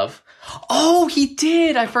love. Oh, he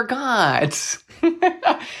did! I forgot!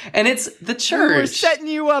 And it's the church. We're setting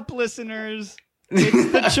you up, listeners.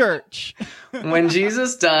 It's the church. When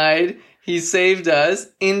Jesus died, he saved us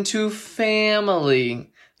into family.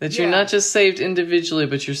 That you're not just saved individually,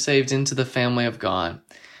 but you're saved into the family of God.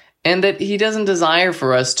 And that he doesn't desire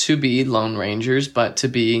for us to be lone rangers, but to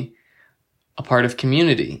be a part of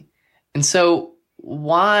community. And so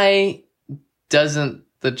why doesn't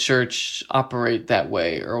the church operate that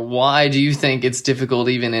way? Or why do you think it's difficult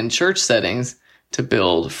even in church settings to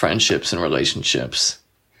build friendships and relationships?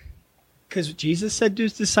 Because Jesus said to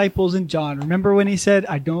his disciples in John, remember when he said,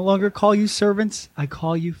 I no longer call you servants, I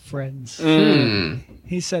call you friends.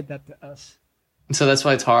 He said that to us. And so that's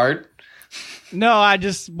why it's hard? No, I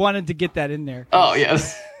just wanted to get that in there. Oh,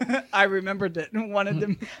 yes. I remembered it and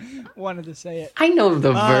wanted to say it. I know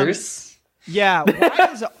the verse. Yeah.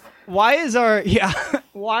 Why is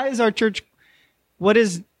our church,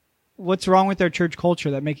 what's wrong with our church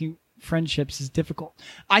culture that making friendships is difficult?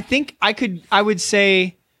 I would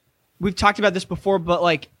say, we've talked about this before, but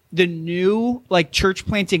like the new like church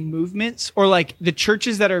planting movements, or like the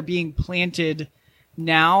churches that are being planted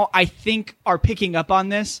now, I think are picking up on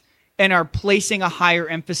this and are placing a higher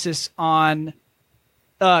emphasis on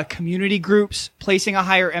community groups, placing a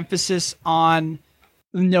higher emphasis on,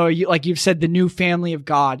 like you've said, the new family of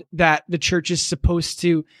God that the church is supposed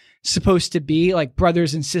to be, like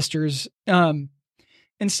brothers and sisters. And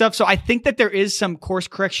and stuff. So I think that there is some course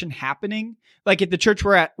correction happening. Like at the church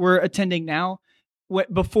we're attending now,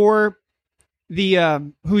 before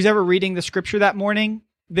the who's ever reading the scripture that morning,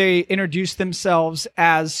 they introduce themselves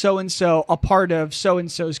as so-and-so, a part of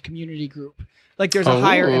so-and-so's community group. Like there's a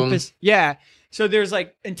higher emphasis. Yeah. So there's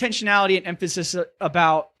like intentionality and emphasis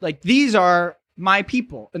about like, these are my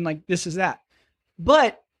people and like, this is that.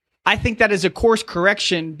 But I think that is a course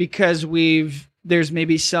correction because there's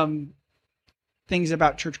maybe some things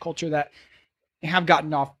about church culture that have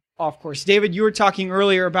gotten off course. David, you were talking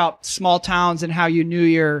earlier about small towns and how you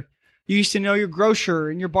used to know your grocer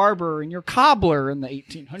and your barber and your cobbler in the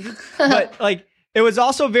 1800s. But like, it was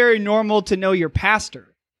also very normal to know your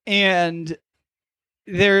pastor. And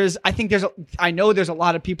I know there's a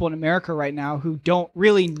lot of people in America right now who don't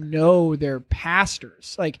really know their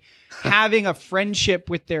pastors. Like having a friendship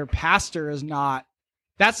with their pastor when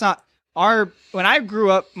I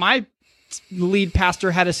grew up, my lead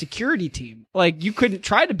pastor had a security team. Like you couldn't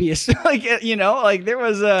try to be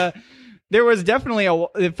there was definitely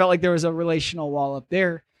it felt like there was a relational wall up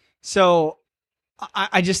there. So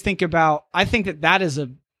I just think that is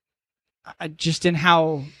just in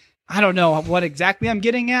how, I don't know what exactly I'm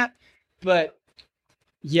getting at, but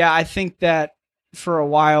yeah, I think that for a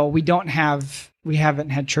while we haven't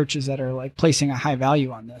had churches that are like placing a high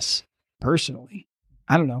value on this personally.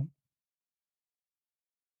 I don't know.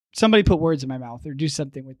 Somebody put words in my mouth or do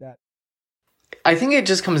something with that. I think it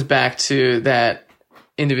just comes back to that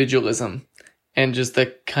individualism and just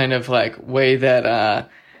the kind of like way that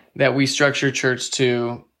we structure church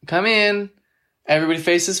to come in, everybody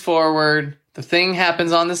faces forward, the thing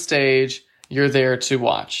happens on the stage, you're there to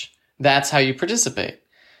watch. That's how you participate,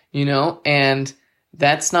 and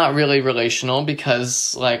that's not really relational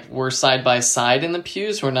because like we're side by side in the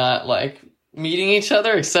pews. We're not like meeting each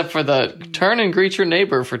other except for the turn and greet your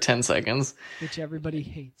neighbor for 10 seconds. Which everybody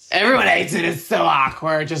hates. Everyone hates it. It's so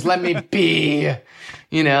awkward. Just let me be,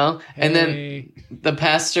 And then the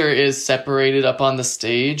pastor is separated up on the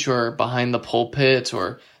stage or behind the pulpit,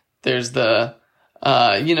 or there's the,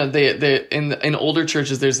 in older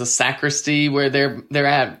churches, there's the sacristy where they're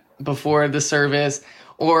at before the service,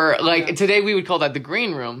 or like today we would call that the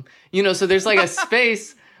green room, so there's like a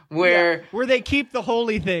space where they keep the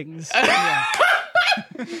holy things.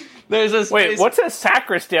 There's a space. Wait, what's a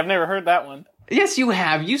sacristy? I've never heard that one. Yes, you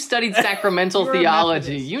have. You studied sacramental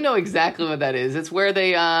theology. You know exactly what that is. It's where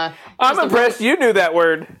they. I'm impressed you knew that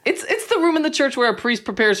word. It's the room in the church where a priest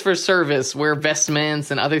prepares for service, where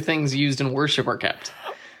vestments and other things used in worship are kept.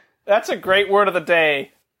 That's a great word of the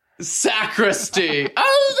day. Sacristy.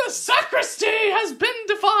 Oh, the sacristy has been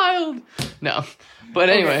defiled. No. But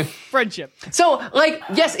anyway. Friendship. So, like,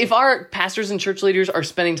 yes, if our pastors and church leaders are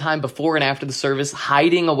spending time before and after the service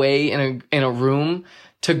hiding away in a room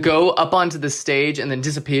to go up onto the stage and then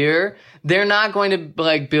disappear, they're not going to,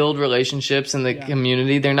 like, build relationships in the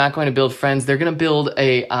community. They're not going to build friends. They're going to build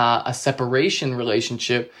a separation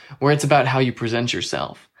relationship where it's about how you present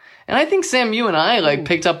yourself. And I think, Sam, you and I,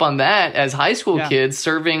 picked up on that as high school kids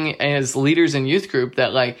serving as leaders in youth group,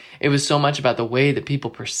 that, like, it was so much about the way that people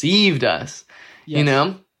perceived us.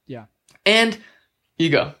 Yes. Yeah. And you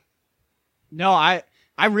go. No, I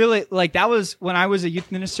really that was when I was a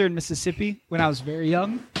youth minister in Mississippi when I was very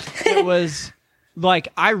young. It was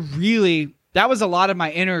like, that was a lot of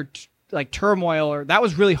my inner turmoil, or that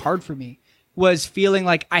was really hard for me, was feeling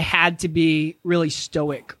like I had to be really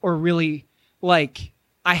stoic, or really like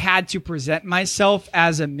I had to present myself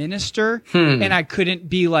as a minister, and I couldn't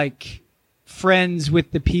be like friends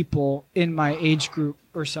with the people in my age group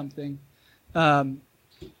or something. It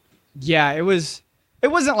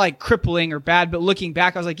wasn't like crippling or bad, but looking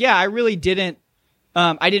back, I was like, I really didn't,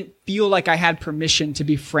 I didn't feel like I had permission to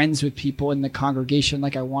be friends with people in the congregation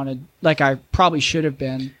like I wanted, like I probably should have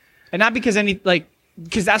been. And not because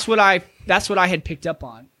because that's what I had picked up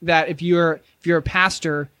on, that if you're a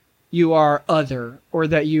pastor, you are other, or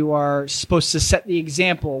that you are supposed to set the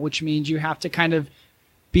example, which means you have to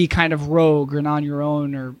be kind of rogue and on your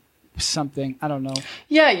own or something. I don't know.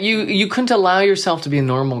 Yeah, you couldn't allow yourself to be a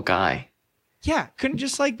normal guy. Yeah, couldn't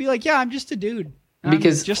just be like, I'm just a dude.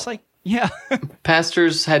 Because just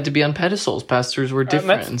pastors had to be on pedestals. Pastors were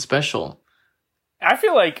different and special. I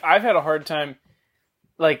feel like I've had a hard time.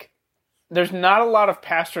 Like, there's not a lot of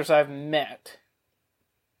pastors I've met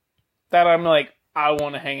that I'm like, I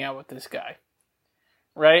want to hang out with this guy,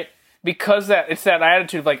 right? Because it's that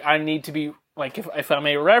attitude. Like, I need to be like, if I'm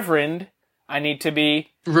a reverend, I need to be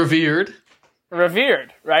revered,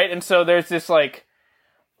 right? And so there's this aura.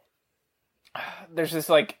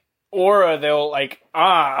 They'll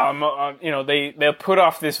they'll put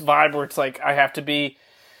off this vibe where it's like I have to be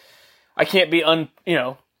I can't be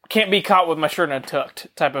can't be caught with my shirt untucked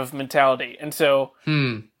type of mentality. And so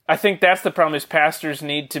I think that's the problem is pastors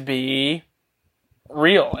need to be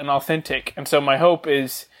real and authentic. And so my hope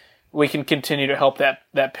is we can continue to help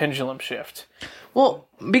that pendulum shift. Well,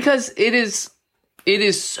 because it is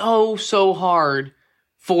so hard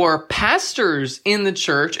for pastors in the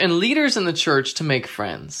church and leaders in the church to make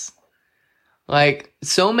friends. Like,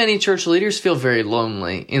 so many church leaders feel very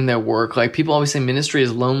lonely in their work. Like, people always say ministry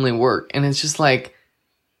is lonely work. And it's just like,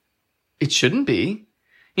 it shouldn't be.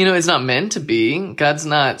 It's not meant to be. God's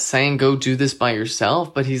not saying go do this by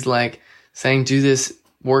yourself, but he's like saying do this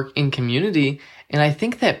work in community. And I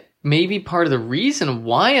think that maybe part of the reason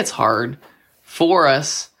why it's hard for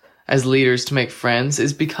us as leaders to make friends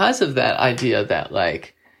is because of that idea that,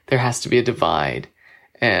 like, there has to be a divide.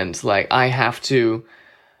 And, like, I have to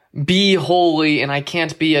be holy and I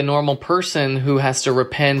can't be a normal person who has to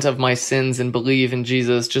repent of my sins and believe in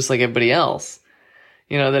Jesus just like everybody else.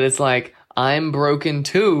 That it's like, I'm broken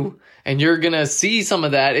too, and you're gonna see some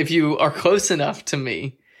of that if you are close enough to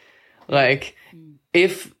me. Like,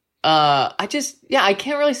 if, I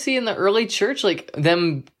can't really see in the early church, like,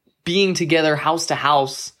 them being together house to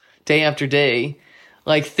house, day after day,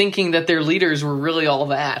 like, thinking that their leaders were really all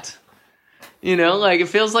that. Like, it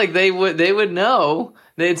feels like they would know.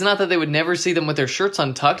 It's not that they would never see them with their shirts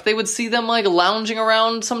untucked. They would see them, like, lounging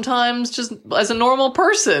around sometimes just as a normal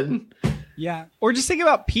person. Yeah. Or just think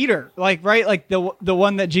about Peter, like, right? Like, the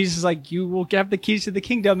one that Jesus is like, you will have the keys to the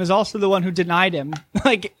kingdom, is also the one who denied him,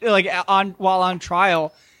 while on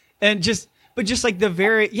trial. And just like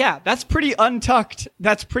that's pretty untucked.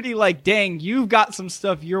 That's pretty like, dang, you've got some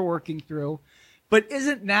stuff you're working through. But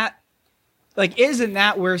isn't that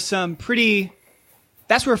where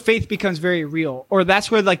that's where faith becomes very real? Or that's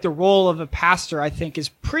where, like, the role of a pastor, I think, is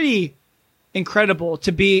pretty incredible,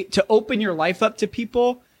 to open your life up to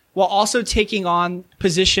people while also taking on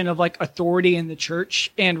position of, like, authority in the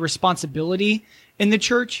church and responsibility in the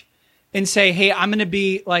church, and say, hey, I'm going to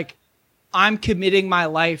be like, I'm committing my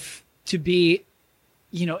life to be,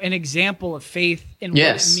 an example of faith and what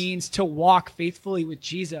it means to walk faithfully with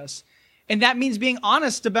Jesus. And that means being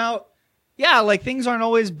honest about, like, things aren't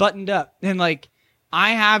always buttoned up. And, like,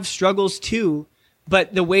 I have struggles too,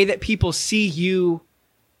 but the way that people see you,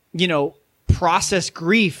 process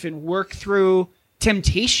grief and work through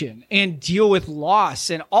temptation and deal with loss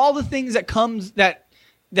and all the things that come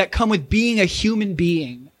with being a human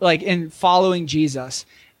being, like, and following Jesus.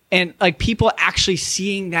 And, like, people actually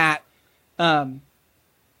seeing that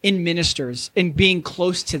in ministers and being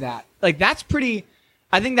close to that. Like, that's pretty,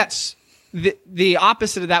 I think that's the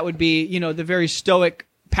opposite of that would be, the very stoic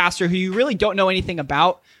pastor who you really don't know anything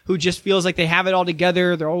about, who just feels like they have it all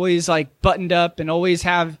together. They're always, like, buttoned up and always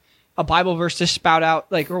have a Bible verse to spout out,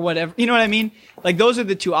 like, or whatever. You know what I mean? Like, those are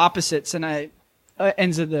the two opposites, and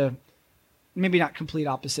ends of the, maybe not complete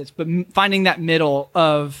opposites, but finding that middle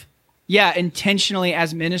of, intentionally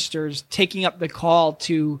as ministers, taking up the call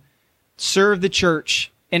to serve the church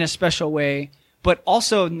in a special way, but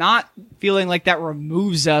also not feeling like that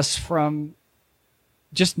removes us from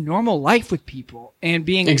just normal life with people and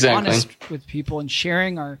being honest with people and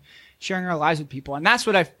sharing our lives with people. And that's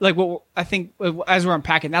what I think as we're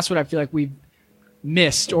unpacking, that's what I feel like we've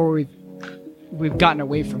missed, or we've gotten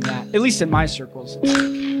away from that. At least in my circles,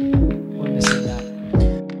 we're missing that.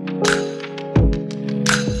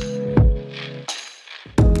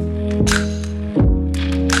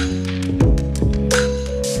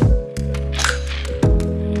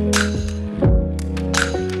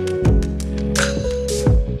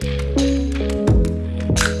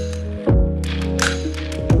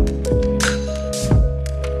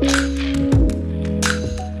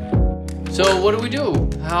 So what do we do?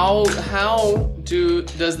 How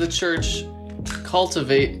does the church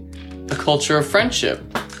cultivate a culture of friendship?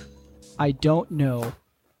 I don't know.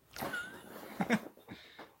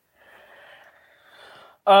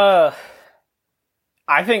 I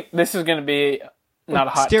think this is going to be not a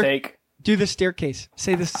hot take. Do the staircase.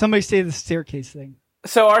 Say this. Somebody say the staircase thing.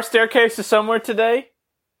 So our staircase to somewhere today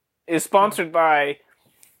is sponsored by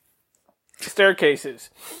Staircases.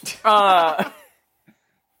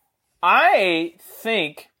 I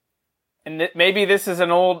think, and maybe this is an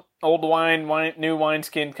old wine, new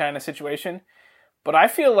wineskin kind of situation, but I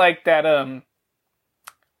feel like that an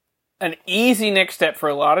easy next step for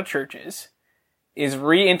a lot of churches is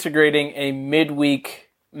reintegrating a midweek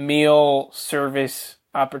meal service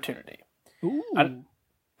opportunity. Ooh.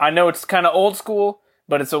 I know it's kind of old school,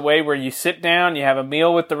 but it's a way where you sit down, you have a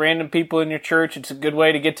meal with the random people in your church. It's a good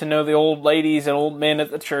way to get to know the old ladies and old men at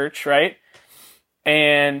the church, right?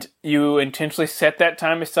 And you intentionally set that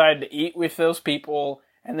time aside to eat with those people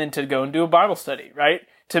and then to go and do a Bible study, right?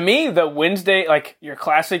 To me, the Wednesday, like your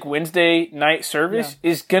classic Wednesday night service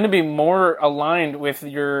is going to be more aligned with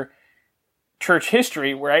your church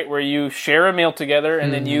history, right? Where you share a meal together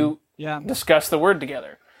and then you discuss the word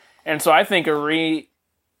together. And so I think a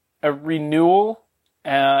renewal,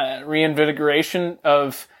 reinvigoration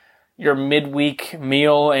of your midweek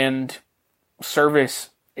meal and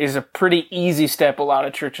service is a pretty easy step a lot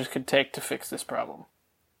of churches could take to fix this problem.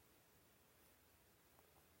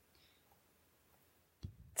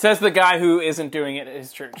 Says the guy who isn't doing it at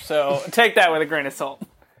his church. So take that with a grain of salt.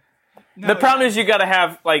 No, the problem is you gotta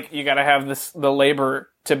have the labor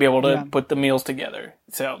to be able to put the meals together.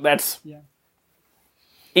 So that's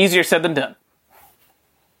easier said than done.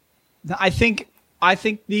 I think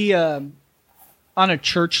the on a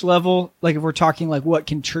church level, like if we're talking like what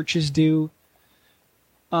can churches do,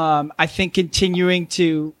 I think continuing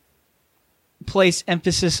to place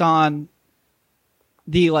emphasis on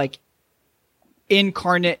the like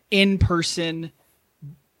incarnate, in person,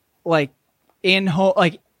 like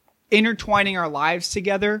intertwining our lives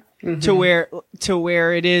together to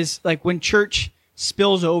where it is like when church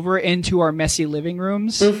spills over into our messy living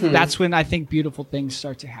rooms, that's when I think beautiful things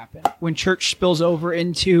start to happen. When church spills over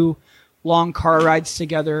into long car rides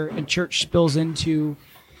together, and church spills into,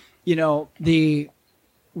 the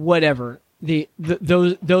whatever,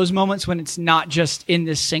 those moments when it's not just in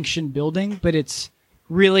this sanctioned building, but it's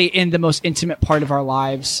really in the most intimate part of our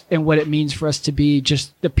lives and what it means for us to be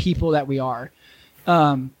just the people that we are.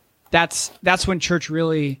 That's when church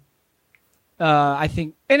really, I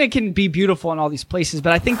think, and it can be beautiful in all these places,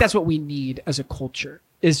 but I think that's what we need as a culture,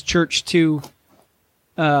 is church to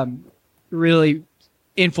really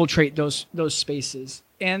infiltrate those spaces.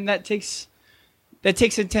 And that takes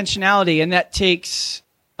intentionality, and that takes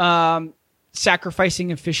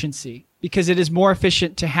sacrificing efficiency, because it is more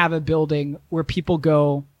efficient to have a building where people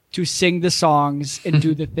go to sing the songs and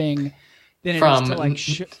do the thing than it is to like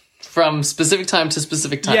from specific time to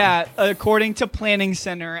specific time. Yeah, according to Planning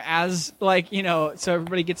Center, as like, so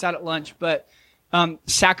everybody gets out at lunch, but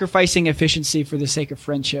sacrificing efficiency for the sake of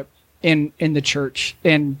friendship in the church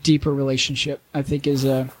and deeper relationship, I think is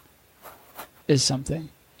something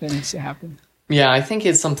that needs to happen. Yeah, I think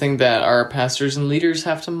it's something that our pastors and leaders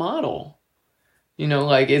have to model.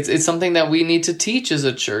 Like it's something that we need to teach as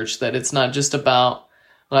a church, that it's not just about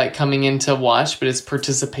like coming in to watch, but it's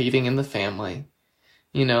participating in the family,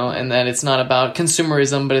 and that it's not about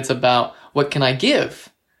consumerism, but it's about what can I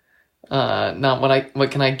give? Not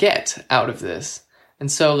what can I get out of this?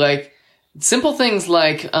 And so like simple things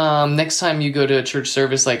like, next time you go to a church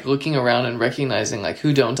service, like looking around and recognizing like,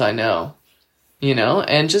 who don't I know?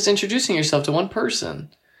 And just introducing yourself to one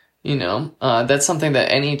person. That's something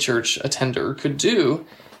that any church attender could do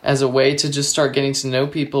as a way to just start getting to know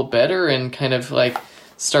people better and kind of like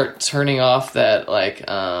start turning off that like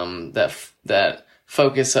that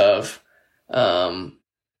focus of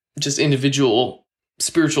just individual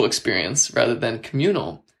spiritual experience rather than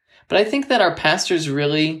communal. But I think that our pastors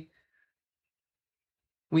really,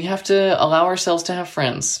 we have to allow ourselves to have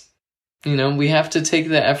friends. We have to take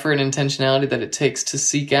the effort and intentionality that it takes to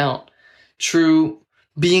seek out true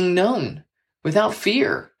being known without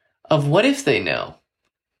fear of what if they know?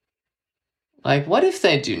 Like, what if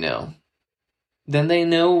they do know? Then they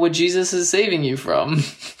know what Jesus is saving you from.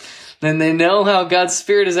 Then they know how God's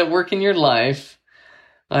Spirit is at work in your life.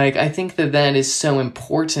 Like, I think that is so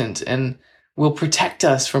important and will protect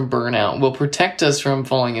us from burnout, will protect us from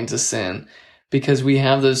falling into sin, because we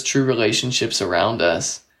have those true relationships around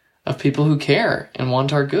us of people who care and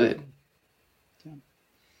want our good.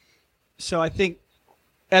 So I think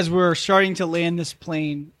as we're starting to land this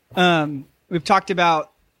plane, we've talked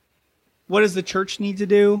about what does the church need to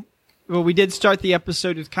do? Well, we did start the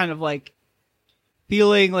episode with kind of like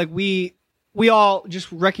feeling like we all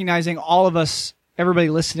just recognizing all of us, everybody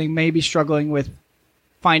listening, may be struggling with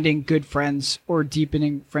finding good friends or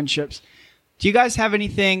deepening friendships. Do you guys have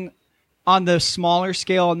anything on the smaller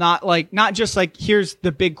scale, not just like here's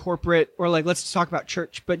the big corporate or like let's talk about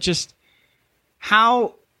church, but just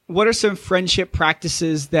what are some friendship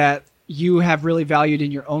practices that you have really valued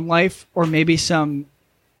in your own life, or maybe some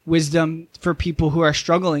wisdom for people who are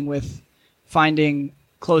struggling with finding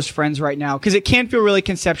close friends right now? Because it can feel really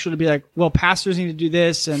conceptual to be like, well, pastors need to do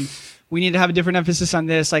this and we need to have a different emphasis on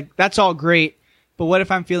this. Like, that's all great. But what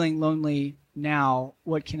if I'm feeling lonely now?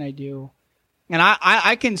 What can I do? And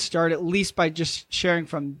I can start at least by just sharing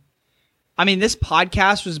this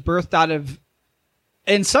podcast was birthed out of,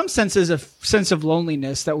 in some senses, a sense of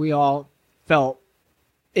loneliness that we all felt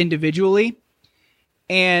individually.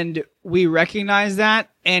 And we recognized that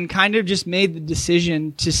and kind of just made the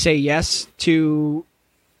decision to say yes to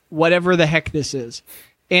whatever the heck this is.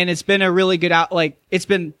 And it's been a really good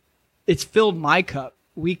it's filled my cup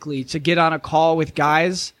weekly to get on a call with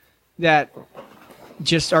guys that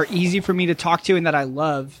just are easy for me to talk to and that I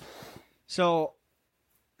love. So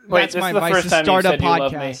that's my advice, to start a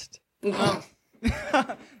podcast.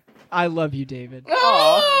 I love you, David.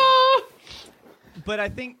 Aww. But I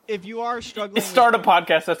think if you are struggling, start a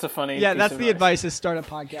podcast. That's a funny. Yeah, that's the advice: is start a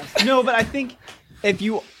podcast. No, but I think if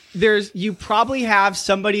you probably have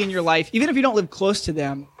somebody in your life, even if you don't live close to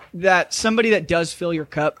them, that somebody that does fill your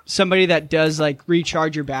cup, somebody that does like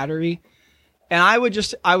recharge your battery. And I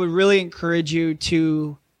would really encourage you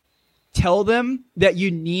to tell them that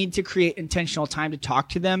you need to create intentional time to talk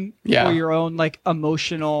to them for your own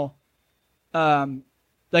emotional, for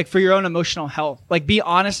your own emotional health. Like, be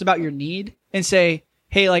honest about your need and say,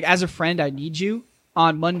 hey, as a friend, I need you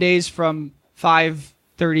on Mondays from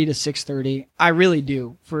 5:30 to 6:30. I really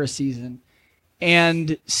do, for a season,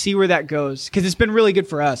 and see where that goes. Because it's been really good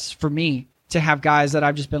for me to have guys that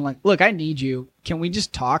I've just been like, look, I need you. Can we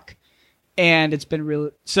just talk? And it's been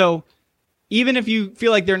really so. Even if you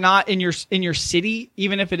feel like they're not in your city,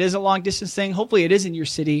 even if it is a long distance thing, hopefully it is in your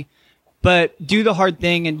city, but do the hard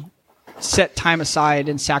thing and set time aside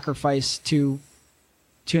and sacrifice to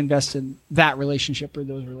invest in that relationship or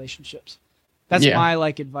those relationships. That's my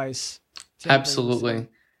advice. Absolutely.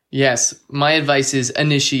 Yes. My advice is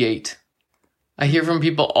initiate. I hear from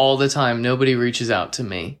people all the time. Nobody reaches out to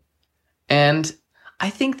me. And I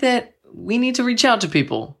think that we need to reach out to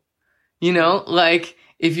people.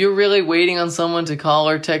 If you're really waiting on someone to call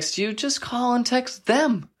or text you, just call and text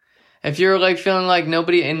them. If you're feeling like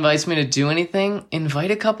nobody invites me to do anything,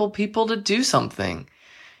 invite a couple people to do something.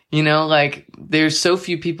 There's so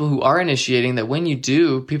few people who are initiating that when you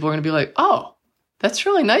do, people are going to be like, oh, that's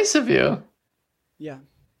really nice of you. Yeah.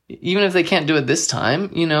 Even if they can't do it this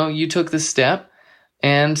time, you took this step,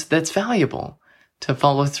 and that's valuable to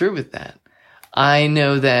follow through with that. I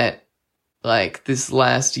know that this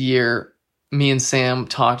last year, me and Sam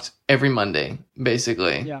talked every Monday,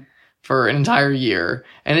 basically, for an entire year.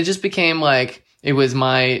 And it just became it was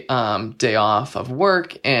my day off of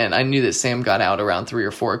work, and I knew that Sam got out around 3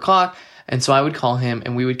 or 4 o'clock. And so I would call him,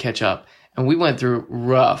 and we would catch up. And we went through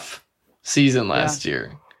rough season last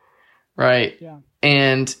year, right? Yeah.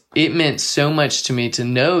 And it meant so much to me to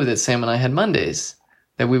know that Sam and I had Mondays,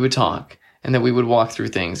 that we would talk, and that we would walk through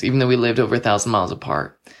things, even though we lived over 1,000 miles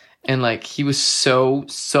apart. And he was so,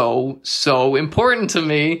 so, so important to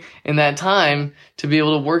me in that time to be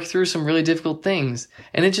able to work through some really difficult things.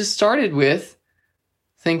 And it just started with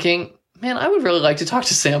thinking, man, I would really like to talk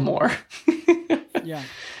to Sam more. Yeah.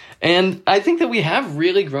 And I think that we have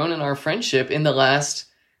really grown in our friendship in the last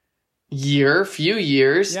few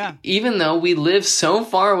years, even though we live so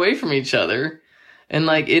far away from each other. And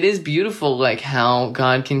it is beautiful, how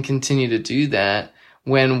God can continue to do that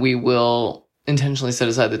when we will intentionally set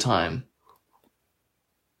aside the time.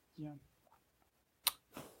 Yeah.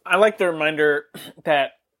 I like the reminder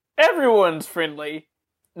that everyone's friendly.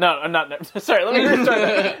 No, I'm not. Sorry, let me restart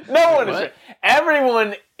that. No one is friendly.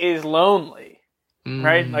 Everyone is lonely,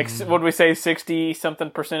 right? What do we say?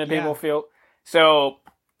 60-something% of people feel. So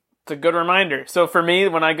it's a good reminder. So for me,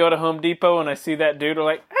 when I go to Home Depot and I see that dude, I'm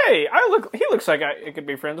like, hey, he looks like I could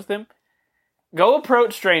be friends with him. Go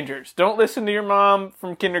approach strangers. Don't listen to your mom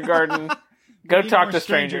from kindergarten. Go talk to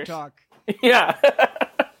strangers. Talk. Yeah.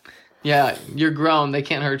 Yeah, you're grown. They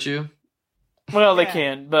can't hurt you. Well, they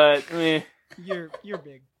can, but You're big. You're a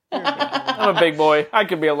big boy. I'm a big boy. I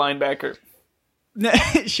could be a linebacker.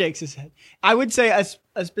 Shakes his head. I would say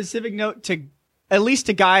a specific note to at least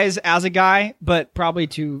to guys as a guy, but probably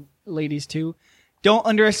to ladies too. Don't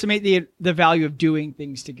underestimate the value of doing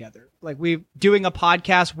things together. Doing a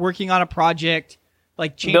podcast, working on a project,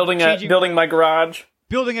 building my garage.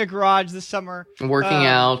 Building a garage this summer. Working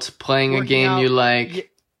out, playing a game you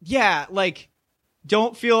like. Yeah,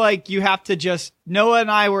 don't feel like you have to just... Noah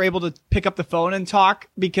and I were able to pick up the phone and talk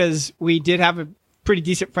because we did have a pretty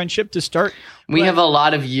decent friendship to start. We have a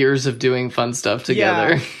lot of years of doing fun stuff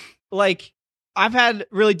together. Yeah, I've had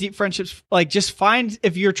really deep friendships. Just find...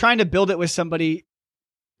 If you're trying to build it with somebody,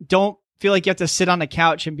 don't feel like you have to sit on the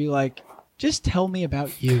couch and be like, just tell me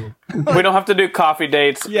about you. We don't have to do coffee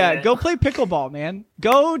dates. Yeah, go play pickleball, man.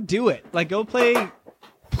 Go do it. Go play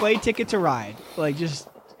Ticket to Ride. Just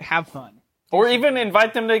have fun. Or even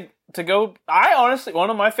invite them to go. I honestly, one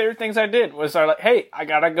of my favorite things I did was hey, I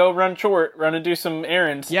gotta go run and do some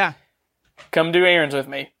errands. Yeah. Come do errands with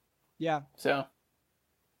me. Yeah. So.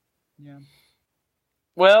 Yeah.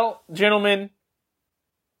 Well, gentlemen,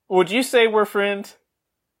 would you say we're friends?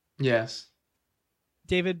 Yes.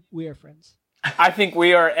 David, we are friends. I think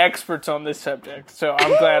we are experts on this subject, so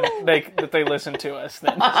I'm glad that they listen to us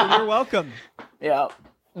then. So you're welcome. Yeah,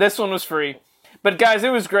 this one was free. But guys, it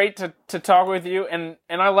was great to talk with you, and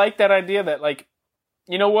I like that idea that, like,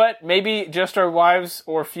 you know what? Maybe just our wives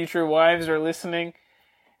or future wives are listening,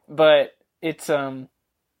 but it's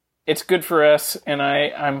good for us, and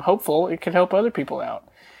I'm hopeful it can help other people out.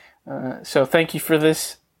 So thank you for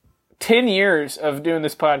this 10 years of doing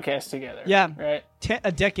this podcast together. Yeah. Right?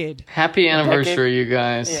 A decade. Happy anniversary, you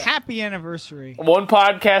guys. Yeah. Happy anniversary. One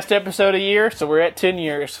podcast episode a year, so we're at 10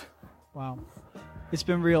 years. Wow. It's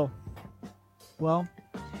been real. Well,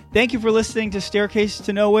 thank you for listening to Staircase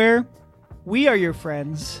to Nowhere. We are your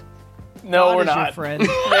friends. No, God we're is not. your friend.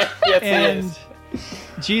 Yes, And it is.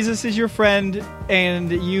 Jesus is your friend,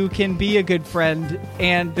 and you can be a good friend.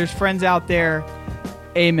 And there's friends out there.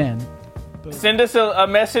 Amen. Send us a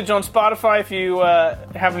message on Spotify if you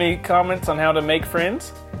have any comments on how to make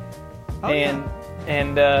friends. And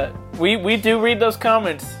we do read those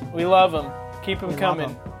comments. We love them. Keep them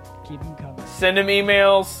coming. Keep them coming. Send them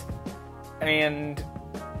emails. And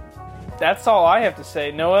that's all I have to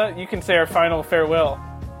say. Noah, you can say our final farewell.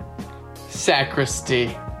 Sacristy.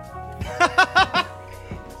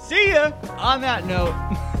 See ya on that note.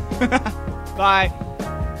 Bye.